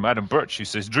chat from Adam Birch who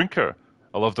says, "Drinker,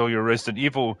 I loved all your Resident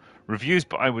Evil reviews,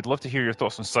 but I would love to hear your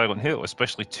thoughts on Silent Hill,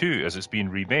 especially 2 as it's being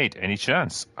remade. Any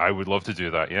chance?" I would love to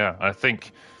do that, yeah. I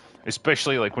think,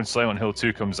 especially like when Silent Hill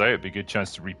 2 comes out, it'd be a good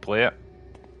chance to replay it.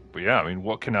 But yeah, I mean,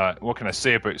 what can I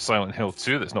say about Silent Hill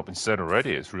 2 that's not been said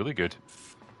already? It's really good.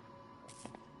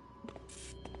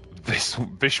 This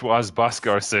Vishwas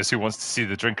Bhaskar says, "Who wants to see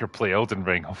the drinker play Elden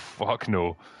Ring?" Oh, fuck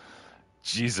no.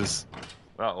 Jesus.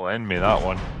 That'll end me, that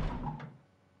one.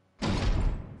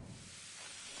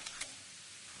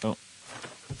 Oh,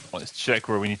 let's check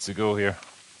where we need to go here.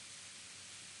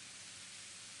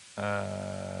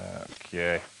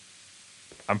 Okay.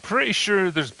 I'm pretty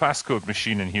sure there's a passcode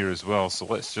machine in here as well, so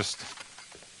let's just...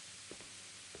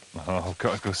 Oh, I've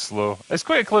got to go slow. It's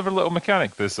quite a clever little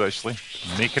mechanic, this, actually.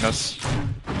 Making us...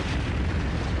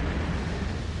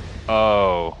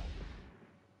 Oh.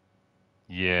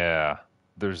 Yeah,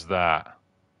 there's that.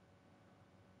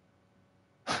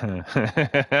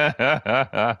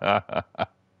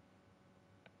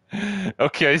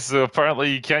 Okay, so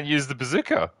apparently you can't use the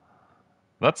bazooka.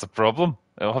 That's a problem.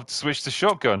 I'll have to switch to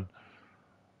shotgun.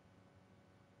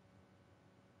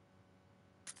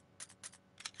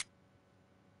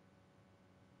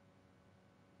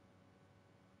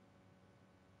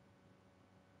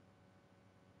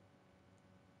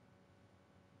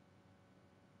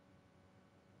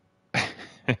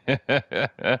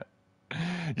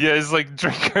 Yeah, it's like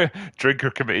drinker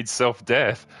committed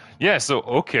self-death. Yeah, so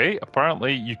okay,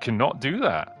 apparently you cannot do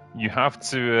that. You have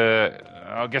to,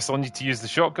 I guess I'll need to use the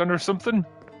shotgun or something.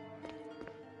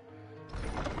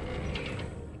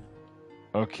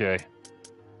 Okay,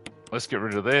 let's get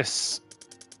rid of this.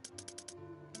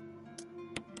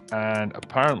 And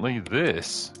apparently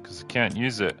this, because I can't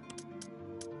use it.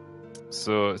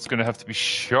 So it's going to have to be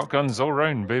shotguns all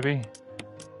round, baby.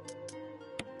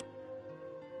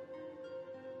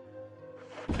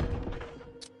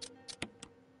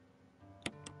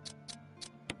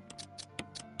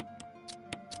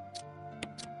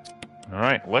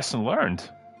 Alright, lesson learned,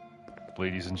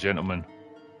 ladies and gentlemen.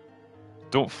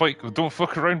 Don't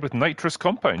fuck around with nitrous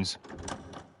compounds.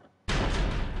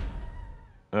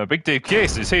 Big Dave K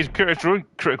says, "Hey,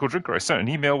 Critical Drinker, I sent an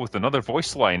email with another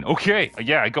voice line." Okay,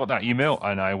 yeah, I got that email,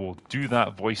 and I will do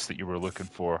that voice that you were looking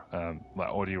for, that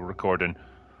audio recording.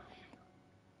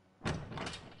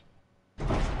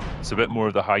 It's a bit more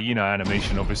of the hyena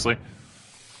animation, obviously.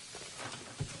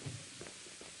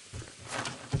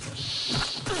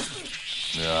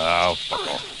 Oh, fuck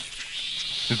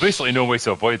off. There's basically no way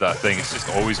to avoid that thing, it's just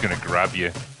always going to grab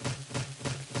you.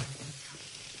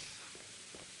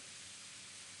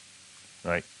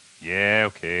 Right. Yeah,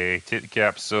 okay. Take the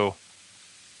capsule.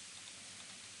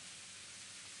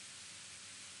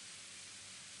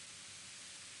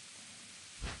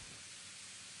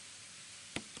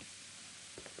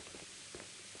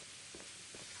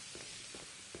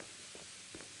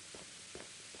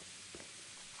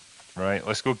 Right,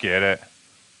 let's go get it.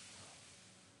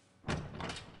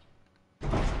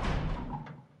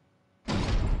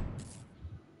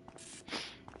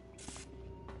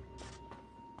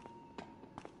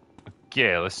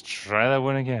 Okay, let's try that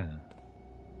one again.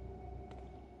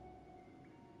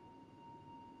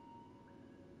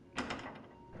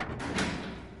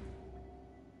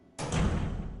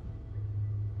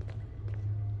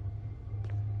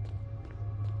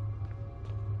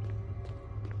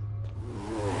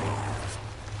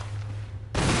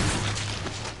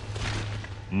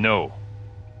 No.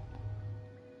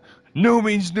 No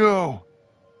means no!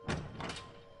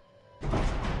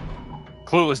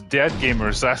 Clueless Dead Gamer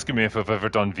is asking me if I've ever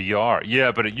done VR.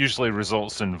 Yeah, but it usually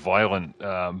results in violent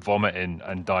vomiting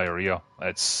and diarrhea.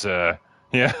 It's,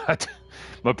 yeah,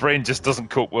 my brain just doesn't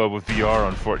cope well with VR,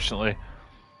 unfortunately.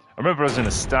 I remember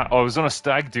I was on a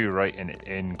stag do, right,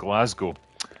 in Glasgow,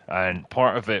 and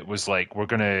part of it was like, we're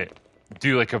gonna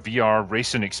do like a VR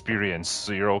racing experience,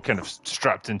 so you're all kind of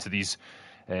strapped into these,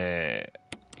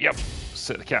 yep,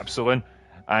 set the capsule in,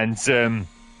 and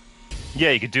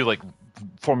yeah, you could do like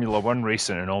Formula One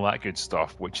racing and all that good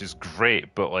stuff, which is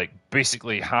great. But like,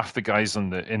 basically, half the guys in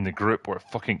the group were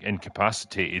fucking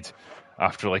incapacitated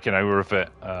after like an hour of it.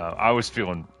 I was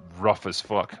feeling rough as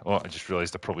fuck. Oh, I just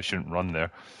realized I probably shouldn't run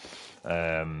there.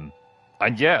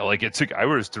 And yeah, like it took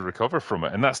hours to recover from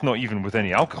it, and that's not even with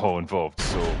any alcohol involved.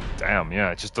 So damn,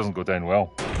 yeah, it just doesn't go down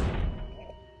well.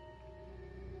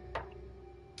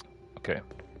 Okay.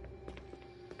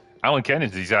 Alan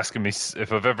Kennedy's asking me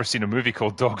if I've ever seen a movie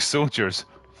called Dog Soldiers.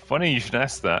 Funny you should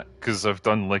ask that, because I've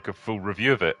done like a full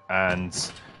review of it,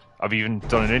 and I've even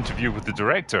done an interview with the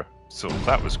director. So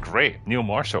that was great. Neil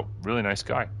Marshall, really nice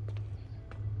guy.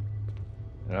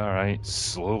 Alright,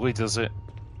 slowly does it.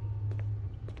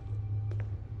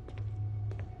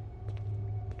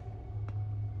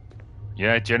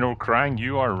 Yeah, General Krang,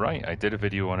 you are right. I did a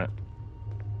video on it.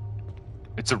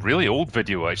 It's a really old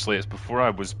video, actually. It's before I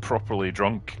was properly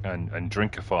drunk and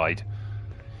drinkified.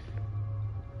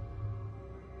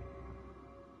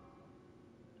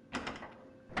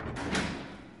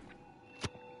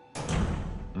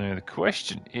 Now, the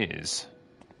question is,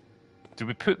 do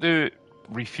we put the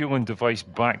refueling device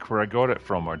back where I got it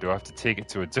from, or do I have to take it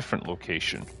to a different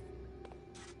location?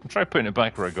 I'll try putting it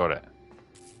back where I got it.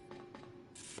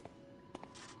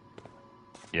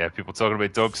 Yeah, people talking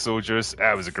about Dog Soldiers.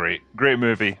 That was a great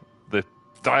movie. The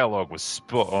dialogue was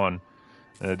spot on.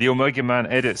 The Omega Man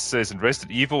edit says, in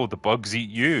Resident Evil, the bugs eat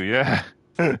you. Yeah.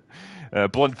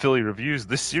 Blunt Philly reviews.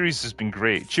 This series has been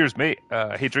great. Cheers, mate.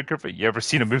 Hey, Drinker, have you ever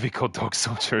seen a movie called Dog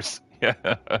Soldiers? Yeah.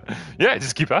 Yeah,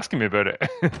 just keep asking me about it.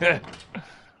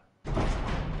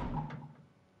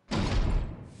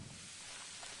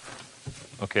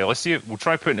 Okay, let's see. We'll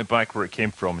try putting it back where it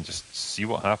came from and just see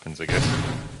what happens, I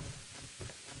guess.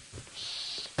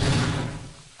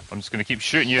 I'm just going to keep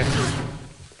shooting you.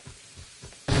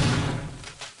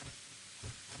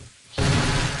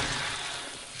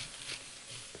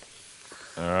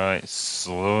 Alright,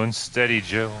 slow and steady,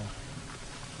 Joe.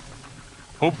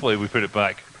 Hopefully we put it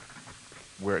back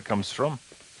where it comes from.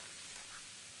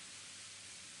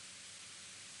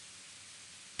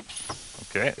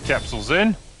 Okay, the capsule's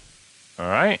in.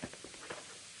 Alright.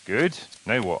 Good.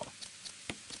 Now what?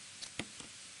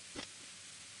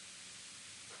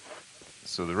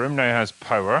 So the room now has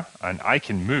power, and I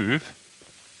can move.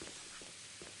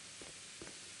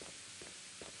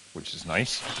 Which is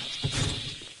nice.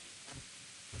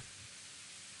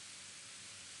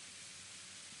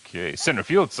 Okay, Center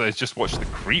Field says just watch the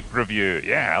Creep review.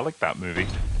 Yeah, I like that movie.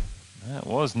 That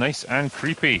was nice and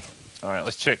creepy. Alright,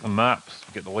 let's check the map.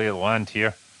 Get the lay of the land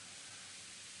here.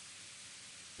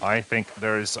 I think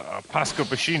there's a Pascal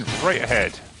machine right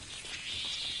ahead.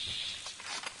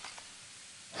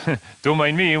 Don't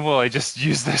mind me, will I just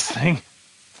use this thing?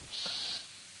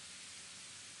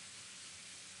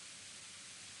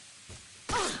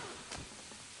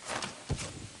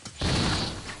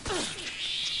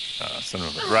 Son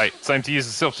of a... Right, time to use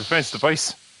the self-defense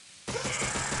device.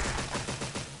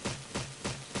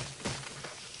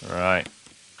 Right.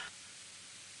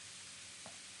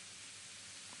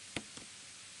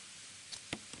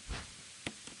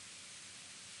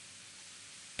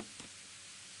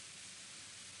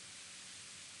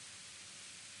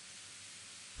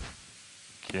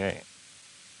 Okay.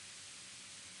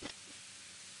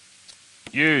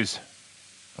 Use.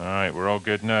 Alright, we're all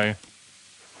good now.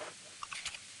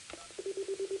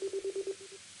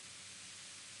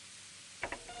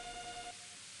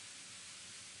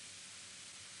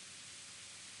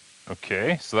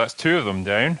 Okay, so that's 2 of them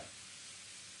down.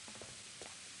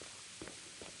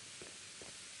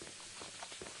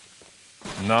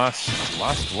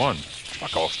 Last one.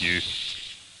 Fuck off, you.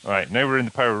 Alright, now we're in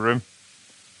the power room.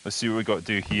 Let's see what we got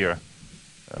to do here.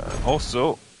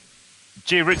 Also,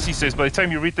 Jay Ritzy says, by the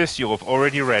time you read this, you'll have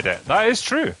already read it. That is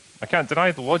true. I can't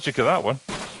deny the logic of that one.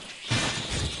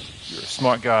 You're a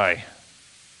smart guy.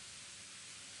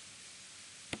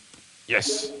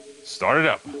 Yes. Start it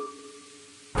up.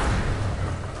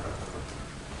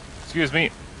 Excuse me.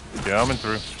 Coming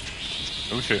through.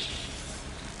 Oh shit.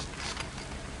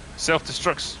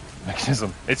 Self-destruct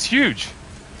mechanism. It's huge.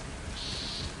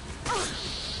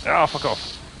 Ah, fuck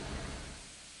off.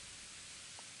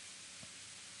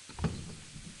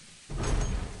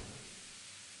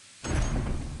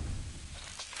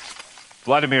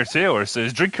 Vladimir Taylor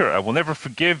says, Drinker, I will never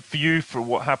forgive you for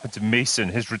what happened to Mason.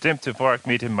 His redemptive arc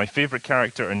made him my favourite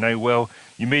character, and now, well,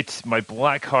 you made my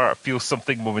black heart feel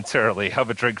something momentarily. Have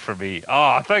a drink for me.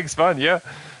 Ah, thanks, man, yeah.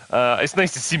 It's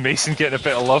nice to see Mason getting a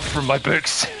bit of love from my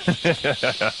books.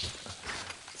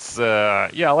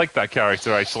 Yeah, I like that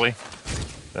character, actually.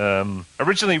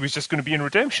 Originally, he was just going to be in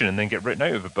Redemption and then get written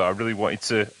out of it, but I really wanted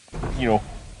to, you know,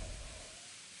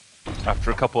 after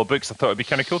a couple of books, I thought it'd be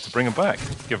kind of cool to bring him back,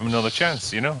 give him another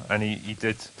chance, you know, and he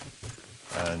did.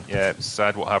 And yeah, it was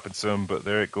sad what happened to him, but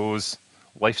there it goes.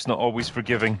 Life's not always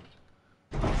forgiving.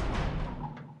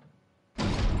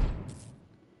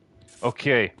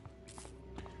 Okay.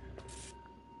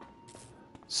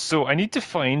 So I need to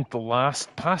find the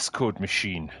last passcode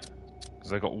machine,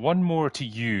 because I got one more to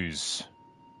use.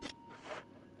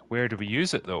 Where do we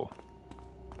use it, though?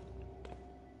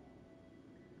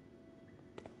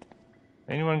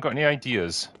 Anyone got any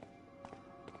ideas?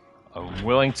 I'm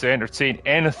willing to entertain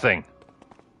anything.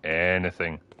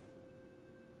 Anything.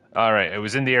 Alright, it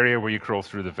was in the area where you crawl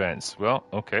through the vents. Well,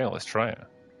 okay, let's try it.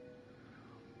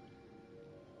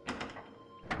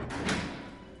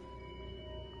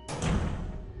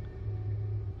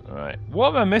 Alright,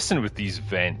 what am I missing with these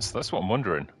vents? That's what I'm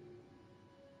wondering.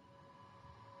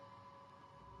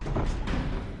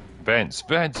 Vents,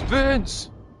 vents, vents!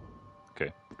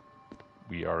 Okay.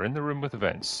 We are in the room with the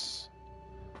vents.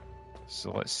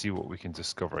 So let's see what we can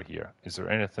discover here. Is there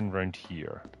anything around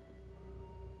here?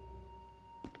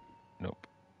 Nope.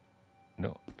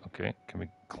 No. Okay. Can we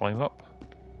climb up?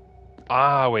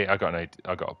 Ah, wait. I got an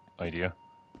idea.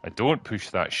 I don't push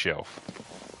that shelf.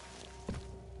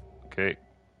 Okay.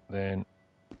 Then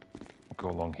go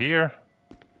along here.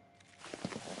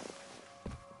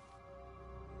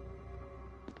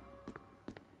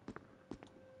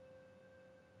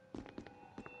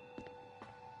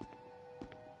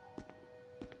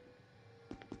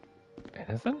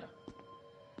 Anything?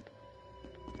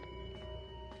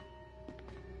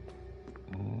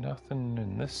 Nothing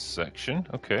in this section.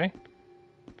 Okay.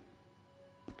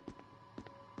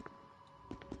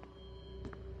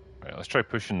 Right, let's try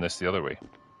pushing this the other way.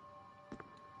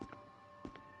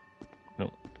 No,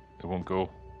 it won't go.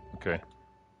 Okay.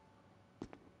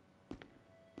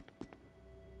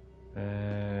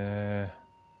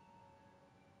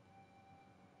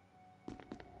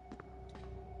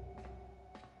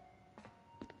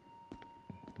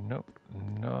 Nope,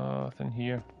 nothing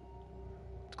here.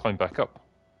 Let's climb back up.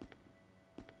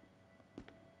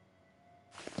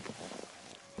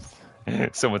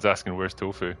 Someone's asking, where's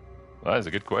Tofu? Well, that is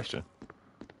a good question.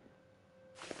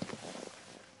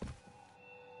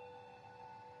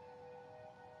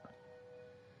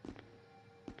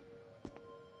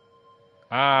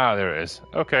 Ah, there it is.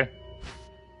 Okay.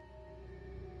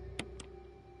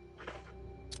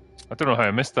 I don't know how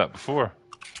I missed that before.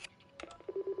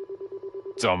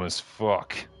 Dumb as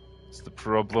fuck. That's the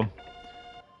problem.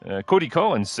 Cody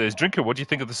Collins says, Drinker, what do you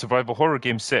think of the survival horror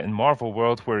game set in Marvel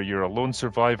world where you're a lone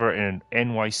survivor in an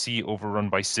NYC overrun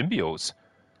by symbiotes?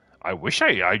 I wish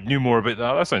I knew more about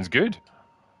that. That sounds good.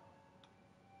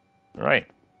 Right.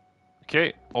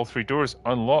 Okay, all three doors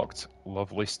unlocked.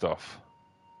 Lovely stuff.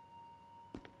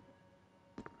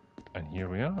 And here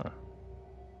we are.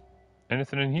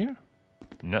 Anything in here?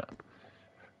 No.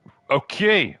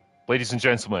 Okay, ladies and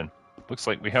gentlemen. Looks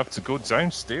like we have to go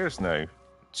downstairs now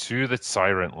to the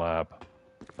Tyrant lab.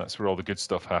 That's where all the good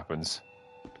stuff happens.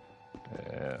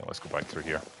 Let's go back through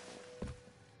here.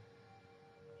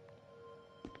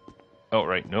 Oh,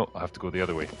 right, no, I have to go the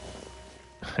other way.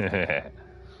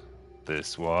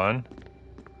 This one.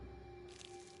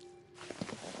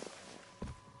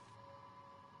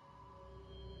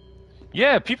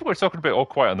 Yeah, people are talking about All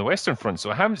Quiet on the Western Front,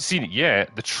 so I haven't seen it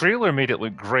yet. The trailer made it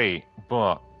look great,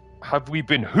 but have we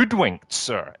been hoodwinked,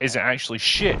 sir? Is it actually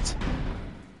shit?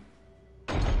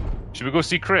 Should we go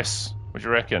see Chris? What do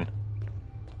you reckon?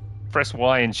 Press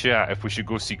Y in chat if we should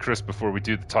go see Chris before we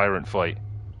do the Tyrant fight.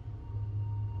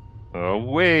 Oh,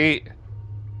 wait.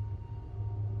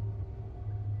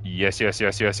 Yes, yes,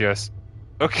 yes, yes, yes.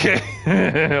 Okay,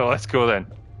 let's go then.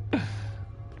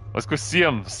 Let's go see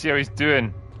him, see how he's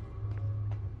doing.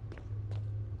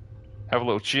 Have a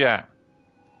little chat.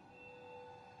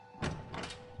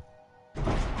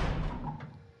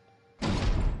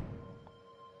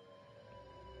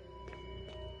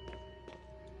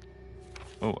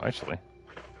 Oh, actually,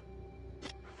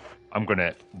 I'm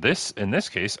gonna, in this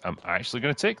case, I'm actually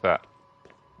gonna take that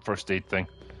first aid thing.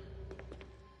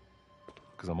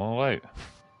 Because I'm all out.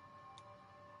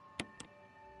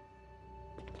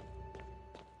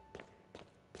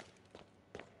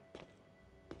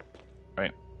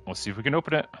 Right, let's see if we can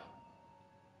open it.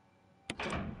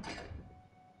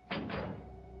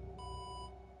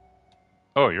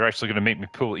 Oh, you're actually gonna make me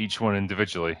pull each one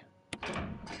individually.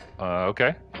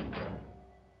 Okay.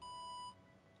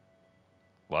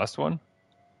 Last one.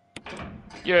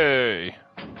 Yay!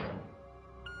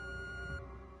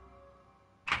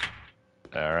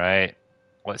 Alright.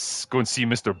 Let's go and see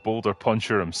Mr. Boulder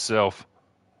Puncher himself.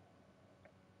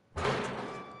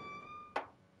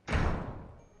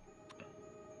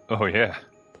 Oh yeah.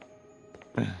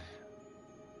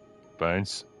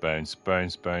 Bounce, bounce,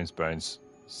 bounce, bounce, bounce.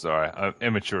 Sorry, I'm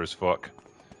immature as fuck.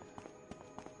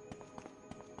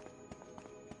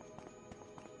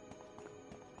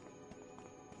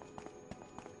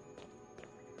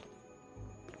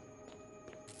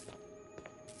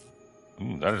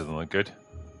 Ooh, that doesn't look good.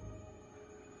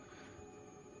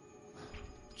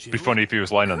 It'd be funny if he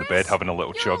was lying on the bed having a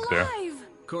little chug there.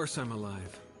 Of course I'm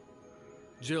alive.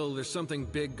 Jill, there's something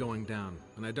big going down,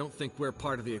 and I don't think we're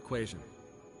part of the equation.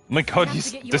 My god,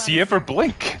 does he ever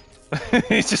blink?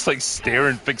 He's just like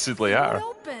staring fixedly at her.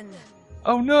 Open.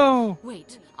 Oh no!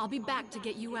 Wait, I'll be back to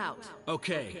get you out.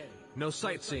 Okay. No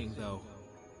sightseeing, though.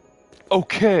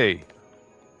 Okay.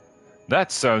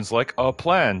 That sounds like a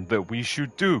plan that we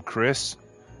should do, Chris.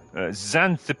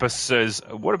 Xanthipus says,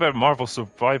 what about a Marvel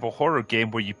survival horror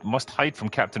game where you must hide from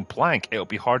Captain Plank? It'll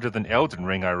be harder than Elden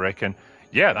Ring, I reckon.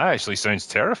 Yeah, that actually sounds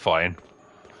terrifying.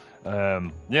 Yeah,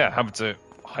 having to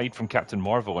hide from Captain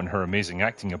Marvel and her amazing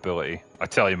acting ability. I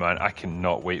tell you, man, I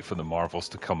cannot wait for the Marvels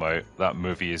to come out. That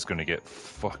movie is going to get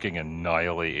fucking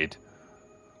annihilated.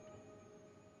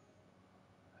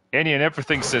 Any and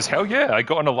Everything says, hell yeah, I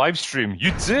got on a live stream.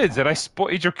 You did, and I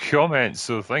spotted your comments,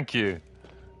 so thank you.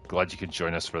 Glad you could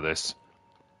join us for this.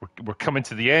 We're coming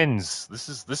to the ends. This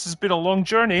has been a long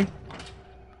journey.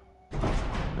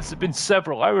 This has been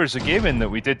several hours of gaming that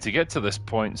we did to get to this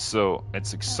point, so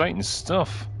it's exciting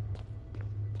stuff.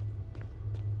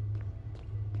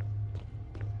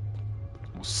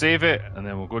 We'll save it, and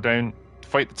then we'll go down,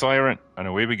 fight the Tyrant, and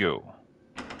away we go.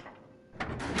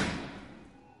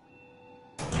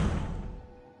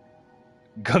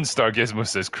 Gunstar Gizmo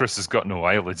says Chris has got no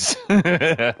eyelids.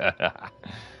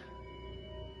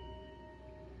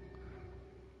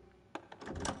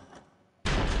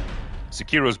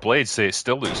 Sekiro's blades say it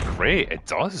still looks great. It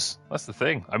does. That's the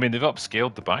thing. I mean, they've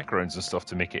upscaled the backgrounds and stuff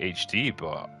to make it HD,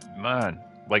 but man,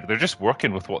 like they're just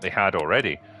working with what they had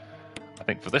already. I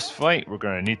think for this fight, we're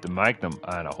going to need the Magnum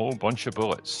and a whole bunch of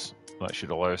bullets. That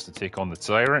should allow us to take on the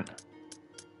Tyrant.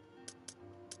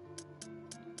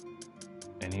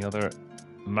 Any other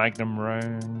Magnum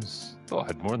rounds? Thought I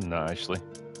had more than that, actually.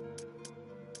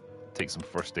 Take some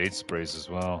first aid sprays as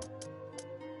well.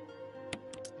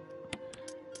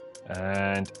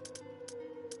 And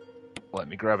let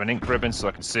me grab an ink ribbon so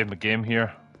I can save my game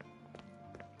here.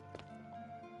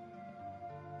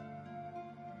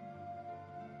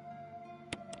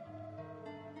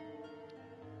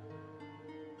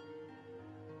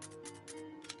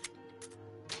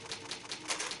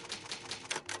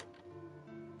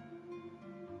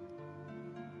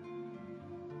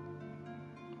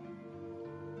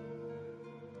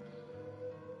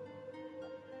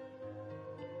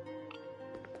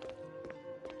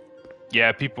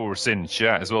 Yeah, people were saying in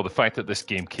chat as well, the fact that this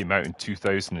game came out in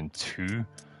 2002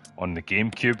 on the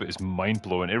GameCube is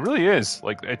mind-blowing. It really is.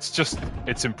 Like,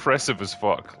 it's impressive as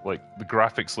fuck. Like, the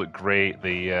graphics look great.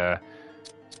 They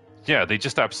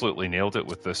just absolutely nailed it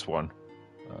with this one.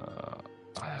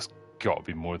 That's got to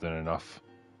be more than enough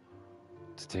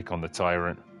to take on the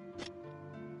Tyrant.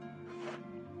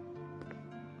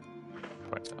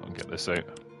 Right, I'll get this out.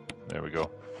 There we go.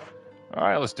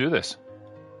 Alright, let's do this.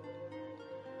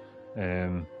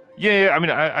 Yeah, I mean,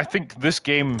 I think this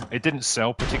game, it didn't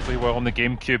sell particularly well on the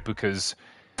GameCube because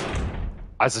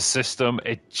as a system,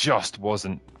 it just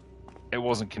wasn't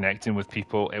connecting with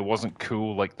people. It wasn't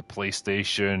cool like the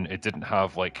PlayStation. It didn't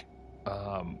have like,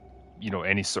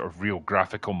 any sort of real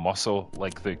graphical muscle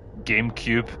like the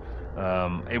GameCube.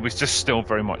 It was just still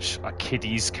very much a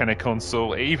kiddie's kind of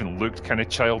console. It even looked kind of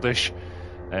childish.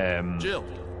 Jill,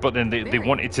 But then they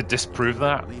wanted to disprove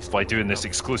that by doing this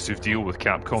exclusive deal with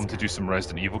Capcom to do some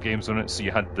Resident Evil games on it. So you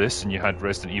had this and you had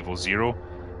Resident Evil Zero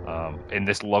in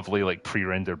this lovely like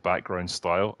pre-rendered background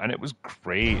style, and it was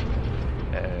great.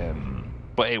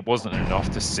 But it wasn't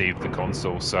enough to save the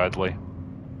console, sadly.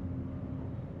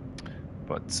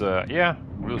 But yeah,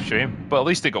 real shame. But at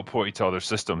least it got ported to other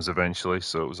systems eventually,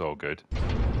 so it was all good.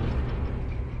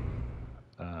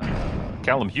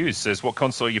 Callum Hughes says, what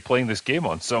console are you playing this game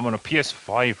on? So I'm on a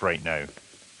PS5 right now.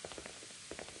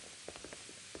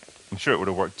 I'm sure it would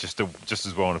have worked just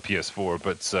as well on a PS4,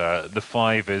 but the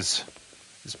 5 is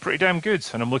pretty damn good,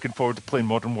 and I'm looking forward to playing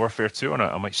Modern Warfare 2 on it.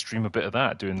 I might stream a bit of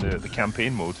that, doing the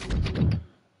campaign mode.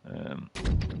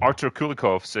 Artur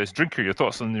Kulikov says, Drinker, your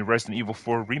thoughts on the Resident Evil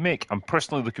 4 remake? I'm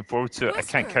personally looking forward to it. I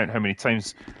can't count how many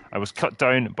times I was cut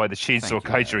down by the chainsaw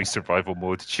guy during survival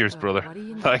mode. Cheers, brother.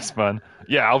 Thanks, man.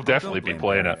 Yeah, I'll definitely be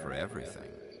playing it. For everything.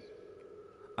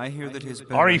 I hear that his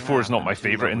RE4 is not my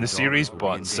favorite in the series,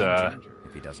 but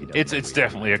it's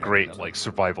definitely a great like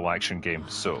survival action game.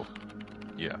 So,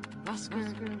 yeah,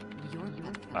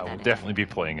 I will definitely be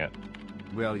playing it.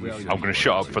 Well, I'm going to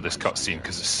shut up for this cutscene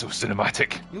because it's so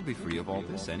cinematic. You'll be free of all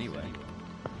this anyway.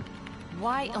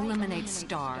 Why eliminate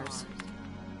stars?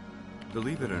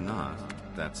 Believe it or not,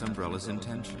 that's Umbrella's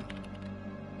intention.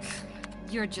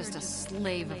 You're just a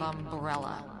slave of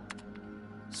Umbrella.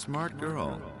 Smart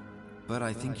girl, but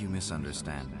I think you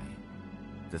misunderstand me.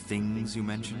 The things you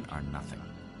mention are nothing.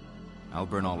 I'll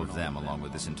burn all of them along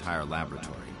with this entire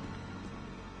laboratory.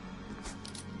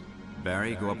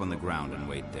 Barry, go up on the ground and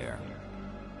wait there.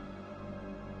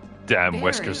 Damn, Barry.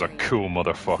 Wesker's a cool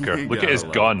motherfucker. You Look at gotta his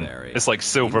love gun. Barry. It's like He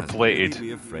silver must plated. really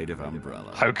be afraid of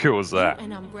Umbrella. How cool is that? You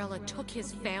and Umbrella took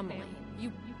his family.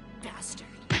 You bastard.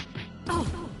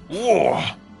 Whoa!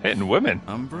 Hitting women.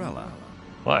 Umbrella.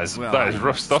 That is Well, rough I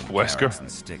used stuff, some carrots Wesker.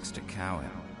 and sticks to cow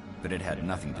him, but it had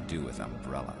nothing to do with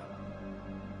Umbrella.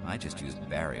 I just used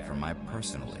Barry for my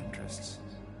personal interests.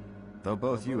 Though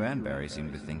both you and Barry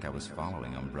seem to think I was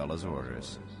following Umbrella's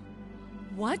orders.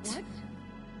 What?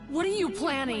 What are you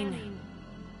planning?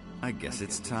 I guess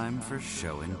it's time for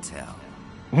show and tell.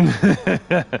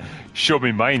 Show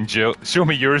me mine, Jill. Show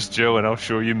me yours, Jill, and I'll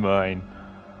show you mine.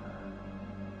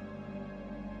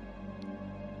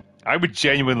 I would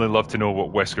genuinely love to know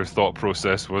what Wesker's thought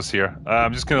process was here.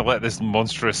 I'm just going to let this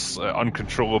monstrous,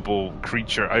 uncontrollable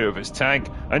creature out of its tank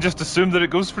and just assume that it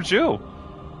goes for Jill.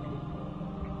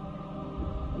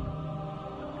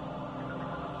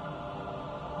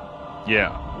 Yeah,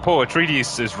 Paul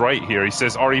Atreides is right here. He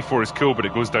says RE4 is cool, but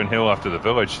it goes downhill after the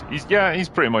village. He's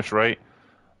pretty much right.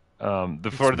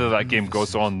 The further that game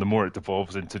goes on, the more it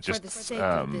devolves into just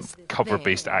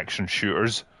cover-based action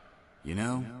shooters. You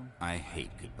know, I hate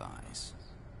goodbyes.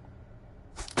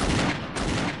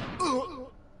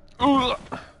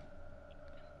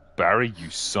 Barry, you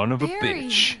son of a Barry.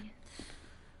 bitch.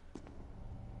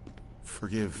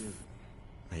 Forgive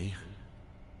me.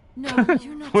 No,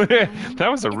 you're not. to blame.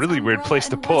 That was a It's really weird Umbrella place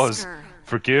to and pause. Wesker.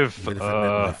 Forgive, Even if it meant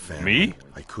my family, me?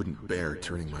 I couldn't bear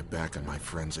turning my back on my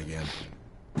friends again.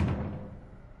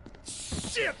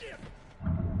 Shit!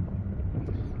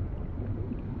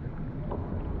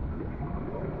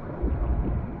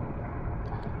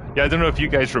 Yeah, I don't know if you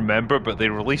guys remember, but they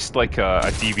released like a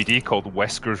DVD called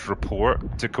Wesker's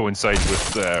Report to coincide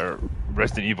with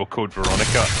Resident Evil Code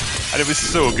Veronica, and it was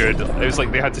so good. It was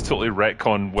like they had to totally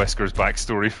retcon Wesker's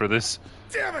backstory for this.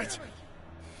 Damn it!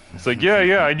 It's like,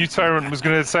 yeah, I knew Tyrant was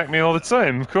going to attack me all the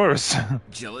time, of course.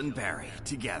 Jill and Barry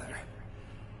together.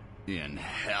 In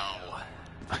hell.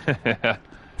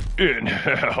 In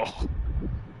hell.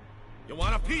 You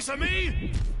want a piece of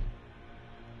me?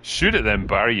 Shoot it then,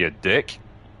 Barry, you dick.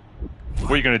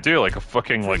 What are you going to do? Like a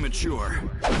fucking, like... Premature.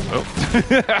 Oh.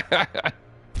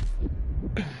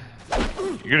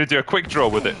 You're going to do a quick draw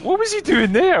with it. What was he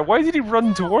doing there? Why did he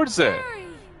run towards it? Barry!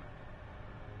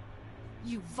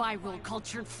 You viral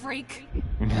cultured freak.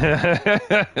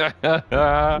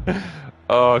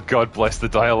 Oh, God bless the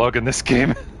dialogue in this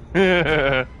game.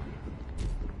 Well,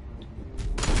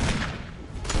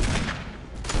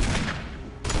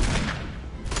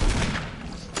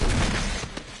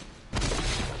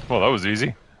 that was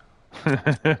easy.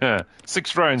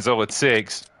 6 rounds, all it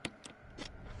takes.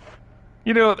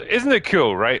 You know, isn't it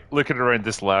cool, right? Looking around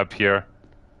this lab here.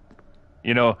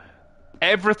 You know,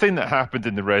 everything that happened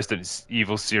in the Resident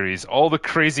Evil series, all the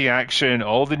crazy action,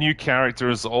 all the new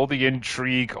characters, all the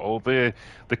intrigue, all the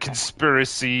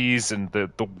conspiracies and the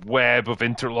web of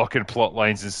interlocking plot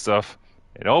lines and stuff,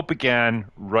 it all began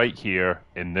right here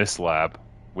in this lab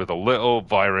with a little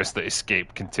virus that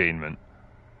escaped containment.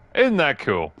 Isn't that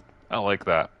cool? I like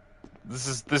that. This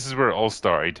is where it all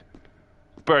started.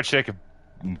 Better check if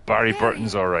Barry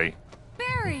Burton's alright.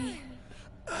 Barry!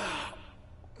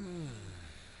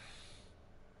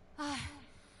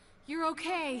 You're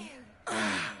okay.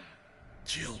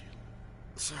 Jill,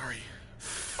 sorry.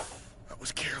 That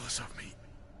was careless of me.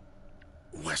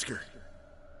 Wesker.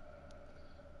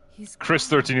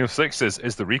 Chris 1306 says,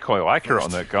 is the recoil accurate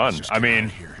on that gun? Just I get out mean,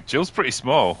 of here. Jill's pretty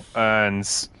small, and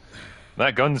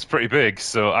that gun's pretty big,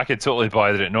 so I could totally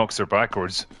buy that it knocks her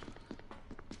backwards.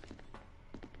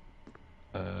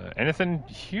 Anything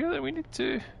here that we need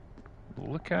to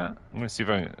look at? I'm going to see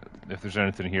if there's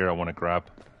anything here I want to grab.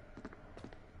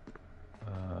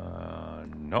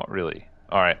 Not really.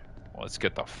 Alright, let's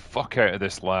get the fuck out of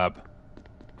this lab.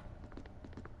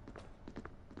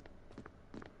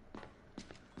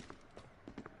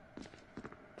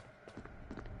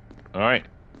 Alright.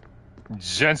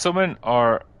 Gentlemen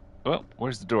are... Oh,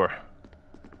 where's the door?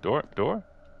 Door?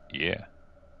 Yeah.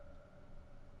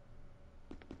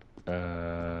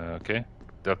 Okay.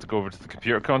 Do I have to go over to the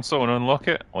computer console and unlock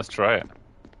it? Let's try it.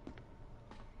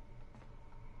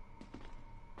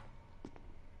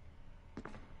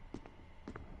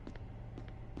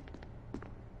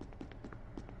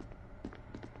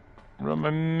 What am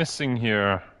I missing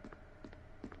here?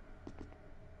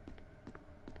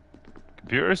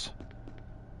 Computers?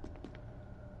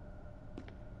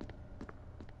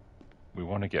 We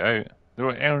want to get out. It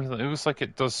looks like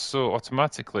it does so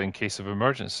automatically in case of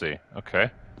emergency. Okay.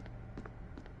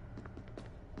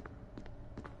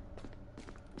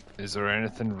 Is there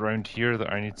anything around here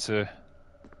that I need to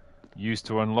use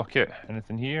to unlock it?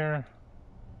 Anything here?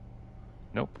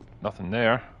 Nope, nothing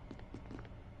there.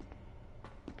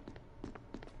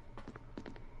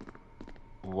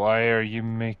 Why are you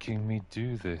making me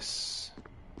do this?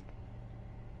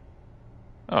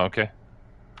 Oh, okay.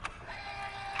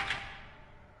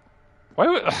 Why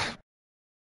would...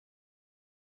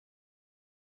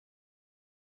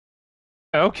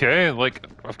 Okay, like,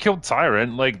 I've killed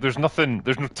Tyrant, like, there's no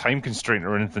time constraint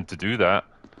or anything to do that.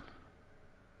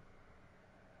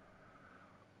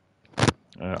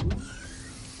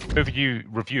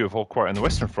 Review of All Quiet on the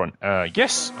Western Front.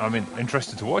 Yes, I'm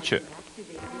interested to watch it.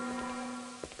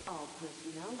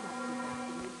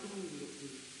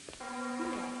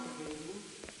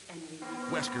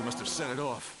 Wesker must have set it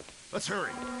off. Let's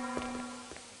hurry.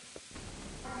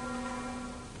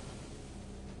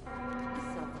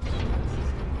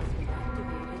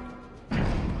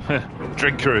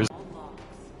 Drinkers.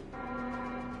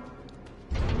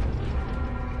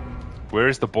 Where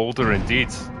is the boulder indeed?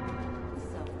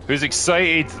 Who's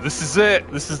excited? This is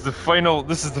it. This is the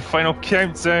final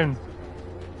countdown.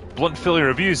 Blunt Philly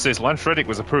Reviews says Lance Reddick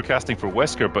was a poor casting for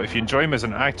Wesker, but if you enjoy him as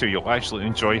an actor, you'll actually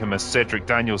enjoy him as Cedric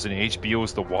Daniels in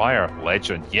HBO's The Wire.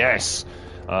 Legend, yes.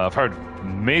 I've heard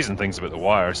amazing things about The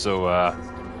Wire, so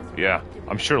yeah,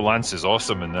 I'm sure Lance is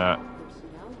awesome in that.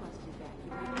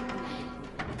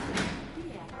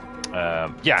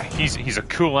 Yeah, he's a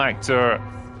cool actor,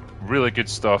 really good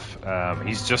stuff.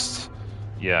 He's just,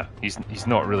 yeah, he's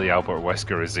not really Albert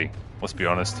Wesker, is he? Let's be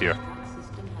honest here.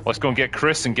 Let's go and get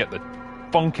Chris and get the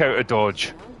funk out of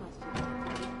Dodge.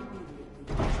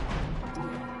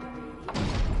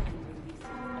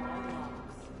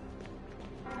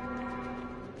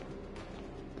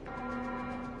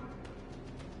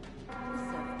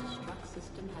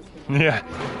 Yeah,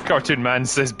 Cartoon Man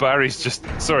says Barry's just...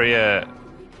 Sorry,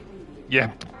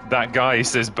 yeah, that guy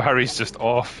says Barry's just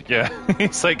off. Yeah,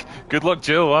 he's like, good luck,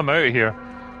 Jill, I'm out of here.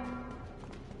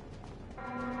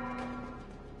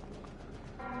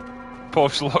 Paul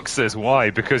Schlock says, why?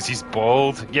 Because he's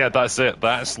bald? Yeah, that's it.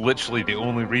 That's literally the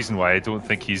only reason why I don't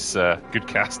think he's good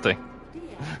casting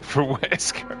for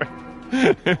Wesker.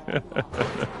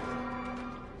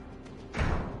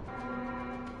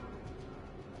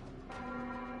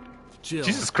 Jill.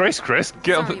 Jesus Christ, Chris,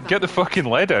 get the fucking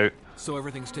lead out. So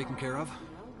everything's taken care of?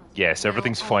 Yes,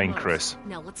 everything's fine, Chris.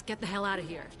 Now let's get the hell out of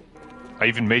here. I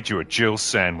even made you a Jill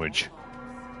sandwich.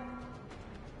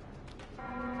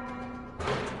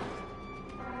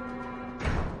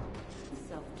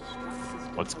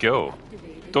 Let's go.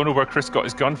 Don't know where Chris got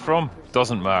his gun from?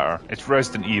 Doesn't matter. It's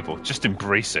Resident Evil. Just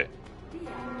embrace it.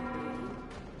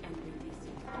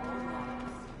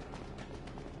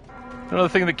 Another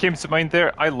thing that came to mind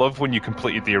there, I love when you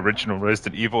completed the original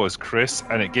Resident Evil as Chris,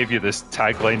 and it gave you this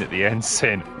tagline at the end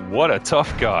saying, what a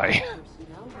tough guy.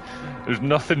 There's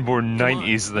nothing more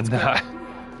 90s than that.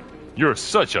 You're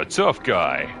such a tough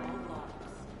guy.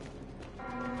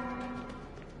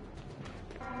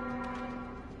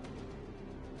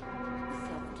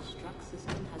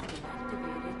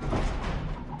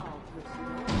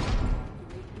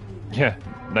 Yeah,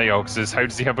 Nighthawk says, how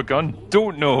does he have a gun?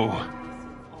 Don't know.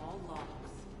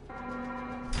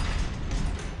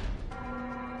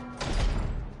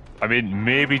 mean,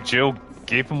 maybe Jill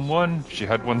gave him one. She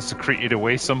had one secreted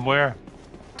away somewhere.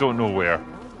 Don't know where.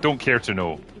 Don't care to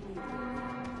know.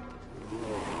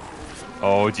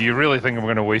 Oh, do you really think I'm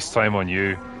going to waste time on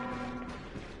you?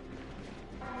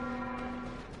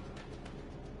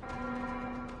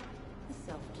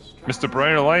 Mr.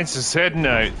 Brown Alliance is heading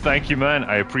out. Thank you, man.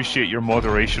 I appreciate your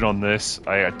moderation on this.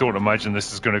 I don't imagine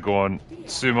this is going to go on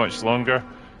too much longer,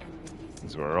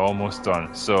 because we're almost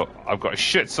done. So I've got a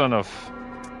shit ton of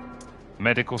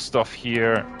medical stuff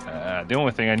here. The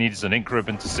only thing I need is an ink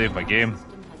ribbon to save my game,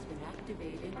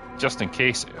 just in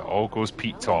case it all goes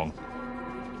Pete Tong.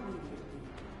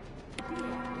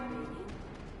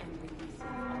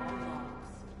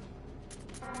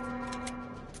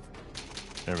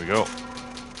 There we go.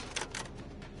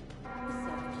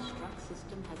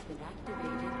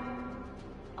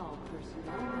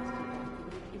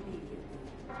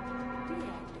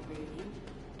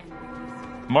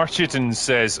 Marchiton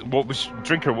says, what was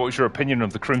your opinion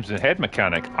of the Crimson Head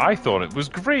mechanic? I thought it was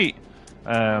great.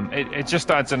 It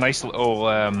just adds a nice little,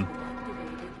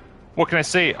 what can I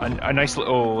say? A nice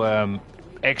little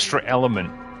extra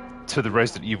element to the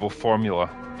Resident Evil formula,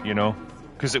 you know?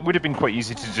 Because it would have been quite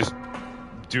easy to just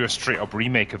do a straight up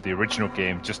remake of the original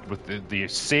game, just with the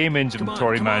same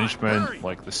inventory management,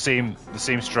 like the same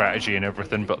strategy and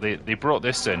everything. But they brought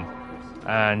this in.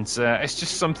 And it's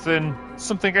just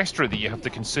something extra that you have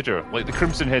to consider. Like, the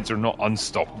Crimson Heads are not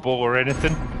unstoppable or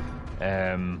anything.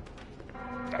 Damn,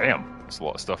 that's a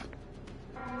lot of stuff.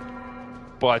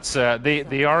 But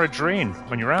they are a drain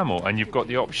on your ammo, and you've got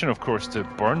the option, of course, to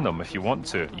burn them if you want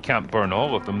to. You can't burn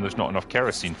all of them. There's not enough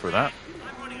kerosene for that.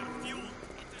 I'm running out of fuel.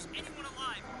 If there's anyone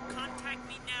alive, contact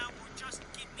me now or just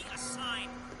give me a sign.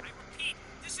 I repeat,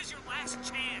 this is your last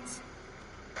chance.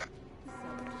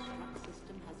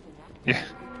 Yeah.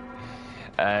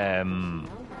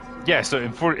 Yeah, so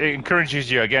it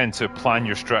encourages you again to plan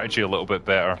your strategy a little bit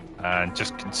better, and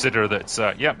just consider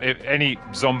that, yeah, if any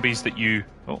zombies that you...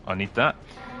 Oh, I need that.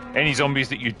 Any zombies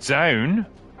that you down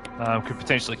could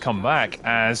potentially come back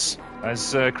as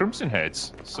Crimson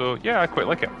Heads. So, yeah, I quite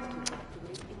like it.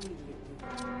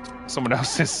 Someone else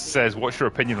says, what's your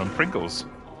opinion on Pringles?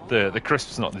 The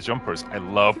crisps, not the jumpers. I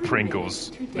love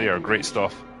Pringles. They are great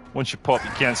stuff. Once you pop,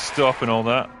 you can't stop and all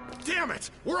that. Damn it!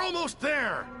 We're almost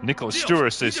there! Nicholas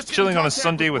Stewart says, chilling on a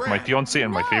Sunday with my fiance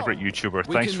and my favourite YouTuber.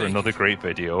 Thanks for another great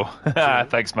video.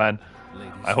 Thanks, man.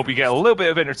 I hope you get a little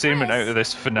bit of entertainment out of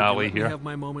this finale Would you here. have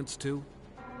my moments too?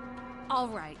 All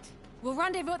right. We'll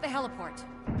rendezvous at the heliport.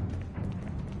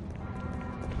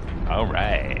 All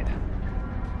right.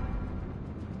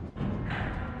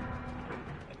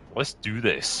 Let's do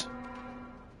this.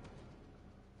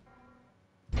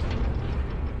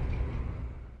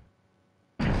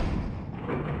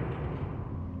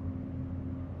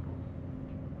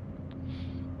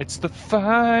 It's the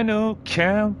final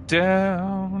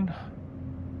countdown.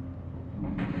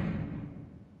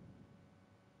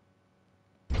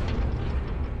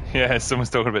 Yeah, someone's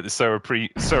talking about the sour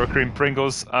cream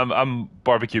Pringles. I'm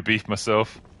barbecue beef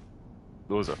myself.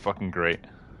 Those are fucking great.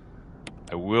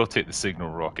 I will take the signal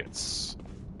rockets.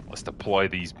 Let's deploy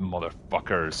these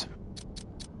motherfuckers.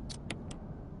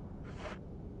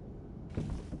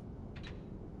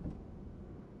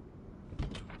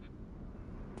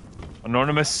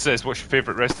 Anonymous says, what's your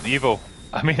favourite Resident Evil?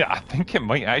 I mean, I think it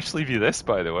might actually be this,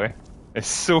 by the way. It's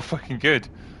so fucking good.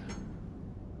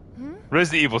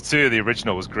 Resident Evil 2, the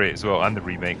original, was great as well, and the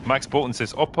remake. Max Bolton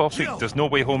says, oh, perfect, does No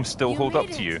Way Home still hold up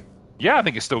to you? Yeah, I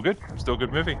think it's still good. Still a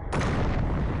good movie.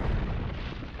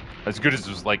 As good as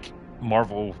those, like,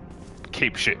 Marvel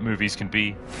cape shit movies can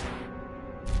be.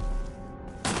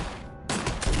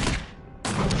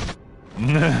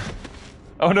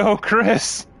 Oh no,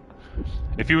 Chris!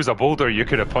 If he was a boulder, you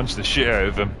could have punched the shit out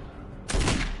of him.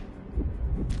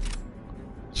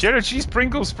 Cheddar cheese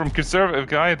Pringles from Conservative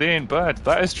Guy, they ain't bad.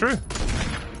 That is true.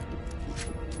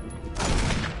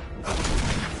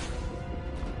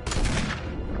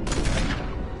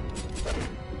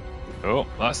 Oh,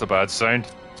 that's a bad sound.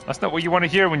 That's not what you want to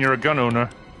hear when you're a gun owner.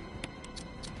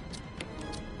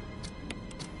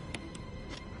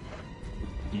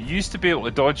 You used to be able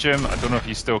to dodge him. I don't know if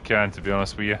you still can, to be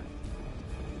honest with you.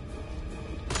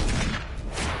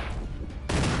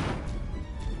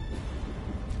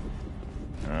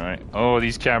 Alright. Oh,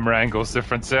 these camera angles, they're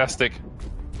fantastic.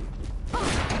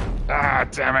 Ah,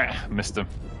 damn it. Missed him.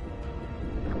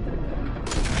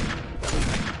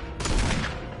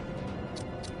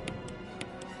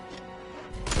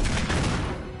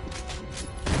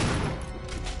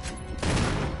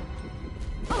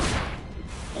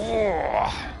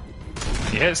 Oh.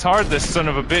 He hits hard, this son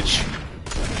of a bitch.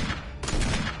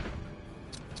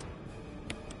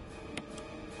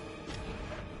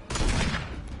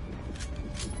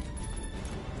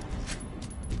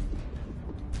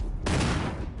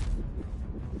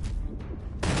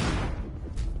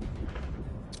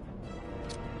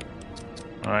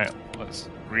 Alright, let's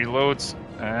reload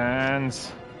and...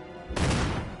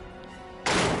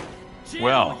 Jill,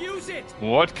 Well, use it!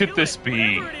 what could Kill this it,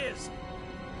 be? whatever it is.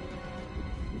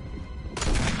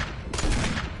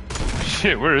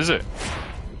 Shit, where is it?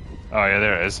 Oh yeah,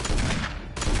 there it is.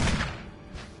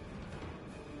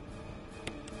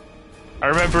 I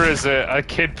remember as a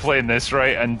kid playing this,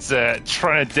 right, and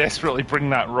trying to desperately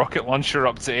bring that rocket launcher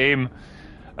up to aim,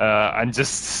 and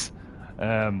just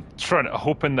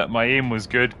hoping that my aim was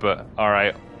good, but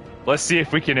alright. Let's see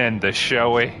if we can end this,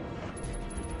 shall we?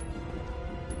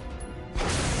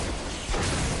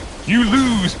 You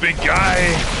lose, big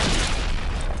guy!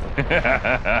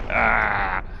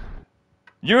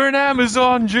 You're an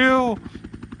Amazon, Jill!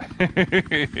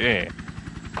 Yeah.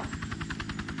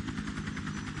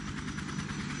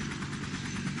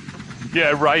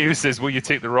 Yeah, Ryu says, will you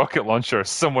take the rocket launcher?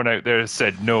 Someone out there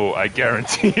said no, I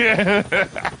guarantee.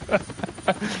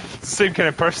 Same kind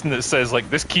of person that says, like,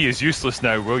 this key is useless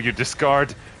now, will you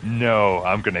discard? No,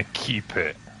 I'm gonna keep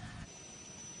it.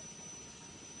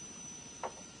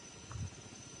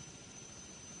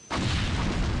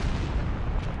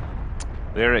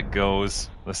 There it goes,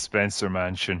 the Spencer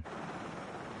Mansion.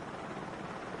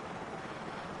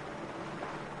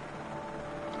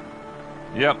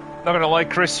 Yep, not gonna lie,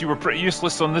 Chris, you were pretty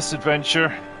useless on this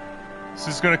adventure. This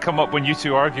is gonna come up when you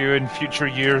two argue in future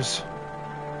years.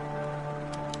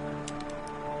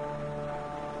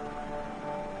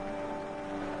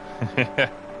 It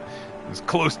was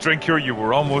close, drinker, you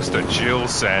were almost a Jill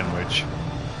sandwich.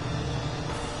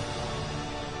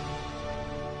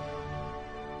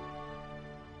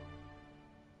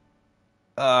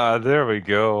 Ah, there we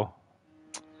go.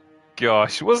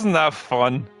 Gosh, wasn't that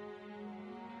fun?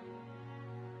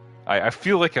 I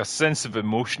feel like a sense of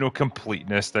emotional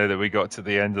completeness now that we got to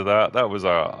the end of that. That was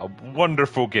a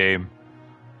wonderful game.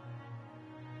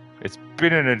 It's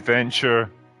been an adventure,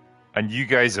 and you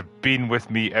guys have been with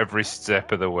me every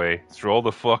step of the way, through all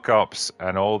the fuck-ups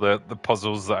and all the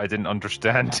puzzles that I didn't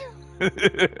understand.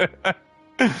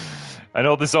 And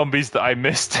all the zombies that I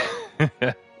missed.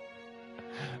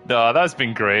 No, that's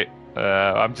been great.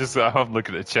 I'm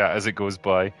looking at the chat as it goes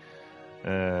by.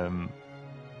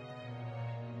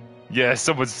 Yeah,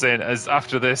 someone's saying, as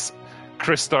after this,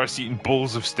 Chris starts eating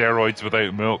bowls of steroids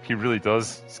without milk. He really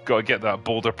does. He's got to get that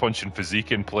boulder punching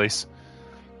physique in place.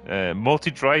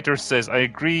 Multi-Drider says, I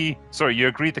agree. Sorry, you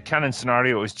agree the canon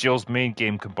scenario is Jill's main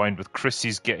game combined with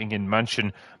Chrissy's getting in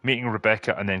mansion, meeting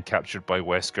Rebecca, and then captured by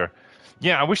Wesker.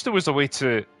 Yeah, I wish there was a way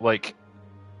to, like,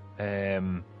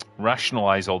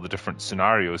 rationalize all the different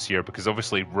scenarios here, because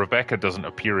obviously Rebecca doesn't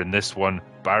appear in this one,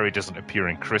 Barry doesn't appear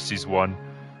in Chrissy's one.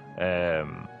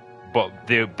 But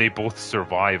they both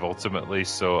survive ultimately,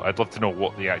 so I'd love to know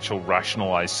what the actual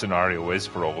rationalized scenario is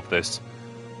for all of this.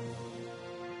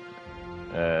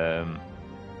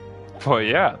 But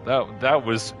yeah, that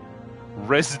was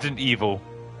Resident Evil,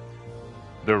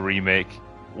 the remake.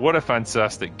 What a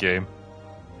fantastic game.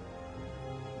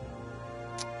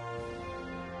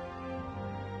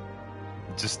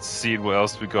 Just seeing what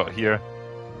else we got here.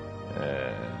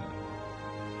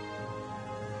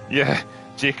 Yeah.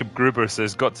 Jacob Gruber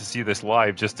says, got to see this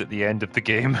live just at the end of the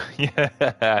game.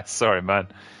 Yeah, sorry, man.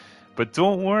 But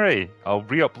don't worry, I'll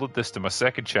re-upload this to my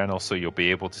second channel so you'll be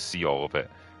able to see all of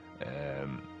it.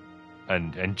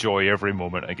 And enjoy every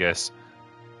moment, I guess.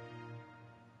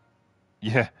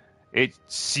 Yeah,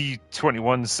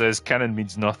 HC21 says, canon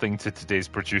means nothing to today's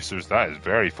producers. That is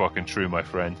very fucking true, my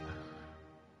friend.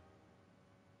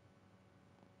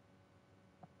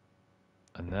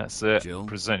 And that's it, Jill,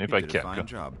 presented you by did a fine Capcom.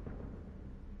 job.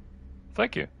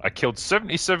 Thank you. I killed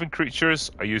 77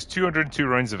 creatures. I used 202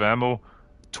 rounds of ammo,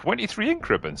 23 ink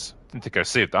ribbons. Didn't think I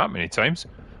saved that many times.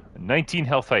 19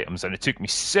 health items, and it took me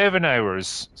 7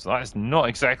 hours. So that is not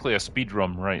exactly a speed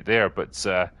run right there, but,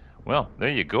 well, there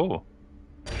you go.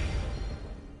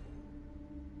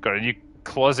 Got a new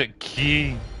closet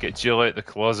key. Get Jill out the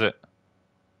closet.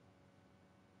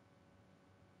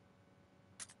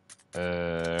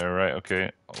 Right,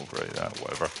 okay. I'll write that,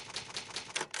 whatever.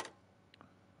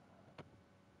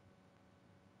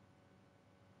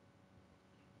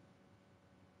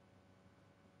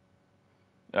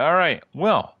 All right.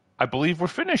 Well, I believe we're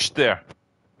finished there.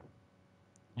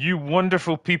 You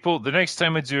wonderful people. The next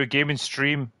time I do a gaming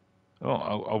stream,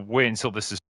 I'll wait until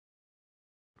this is.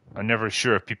 I'm never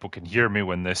sure if people can hear me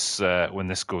when this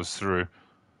goes through.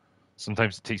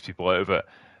 Sometimes it takes people out of it.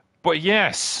 But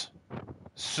yes.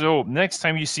 So next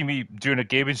time you see me doing a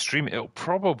gaming stream, it'll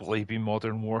probably be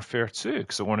Modern Warfare 2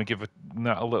 because I want to give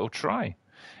that a little try.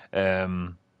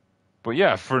 But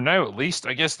yeah, for now at least,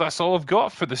 I guess that's all I've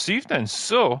got for this evening.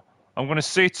 So I'm going to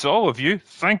say to all of you,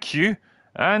 thank you,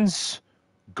 and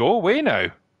Go away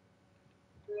now.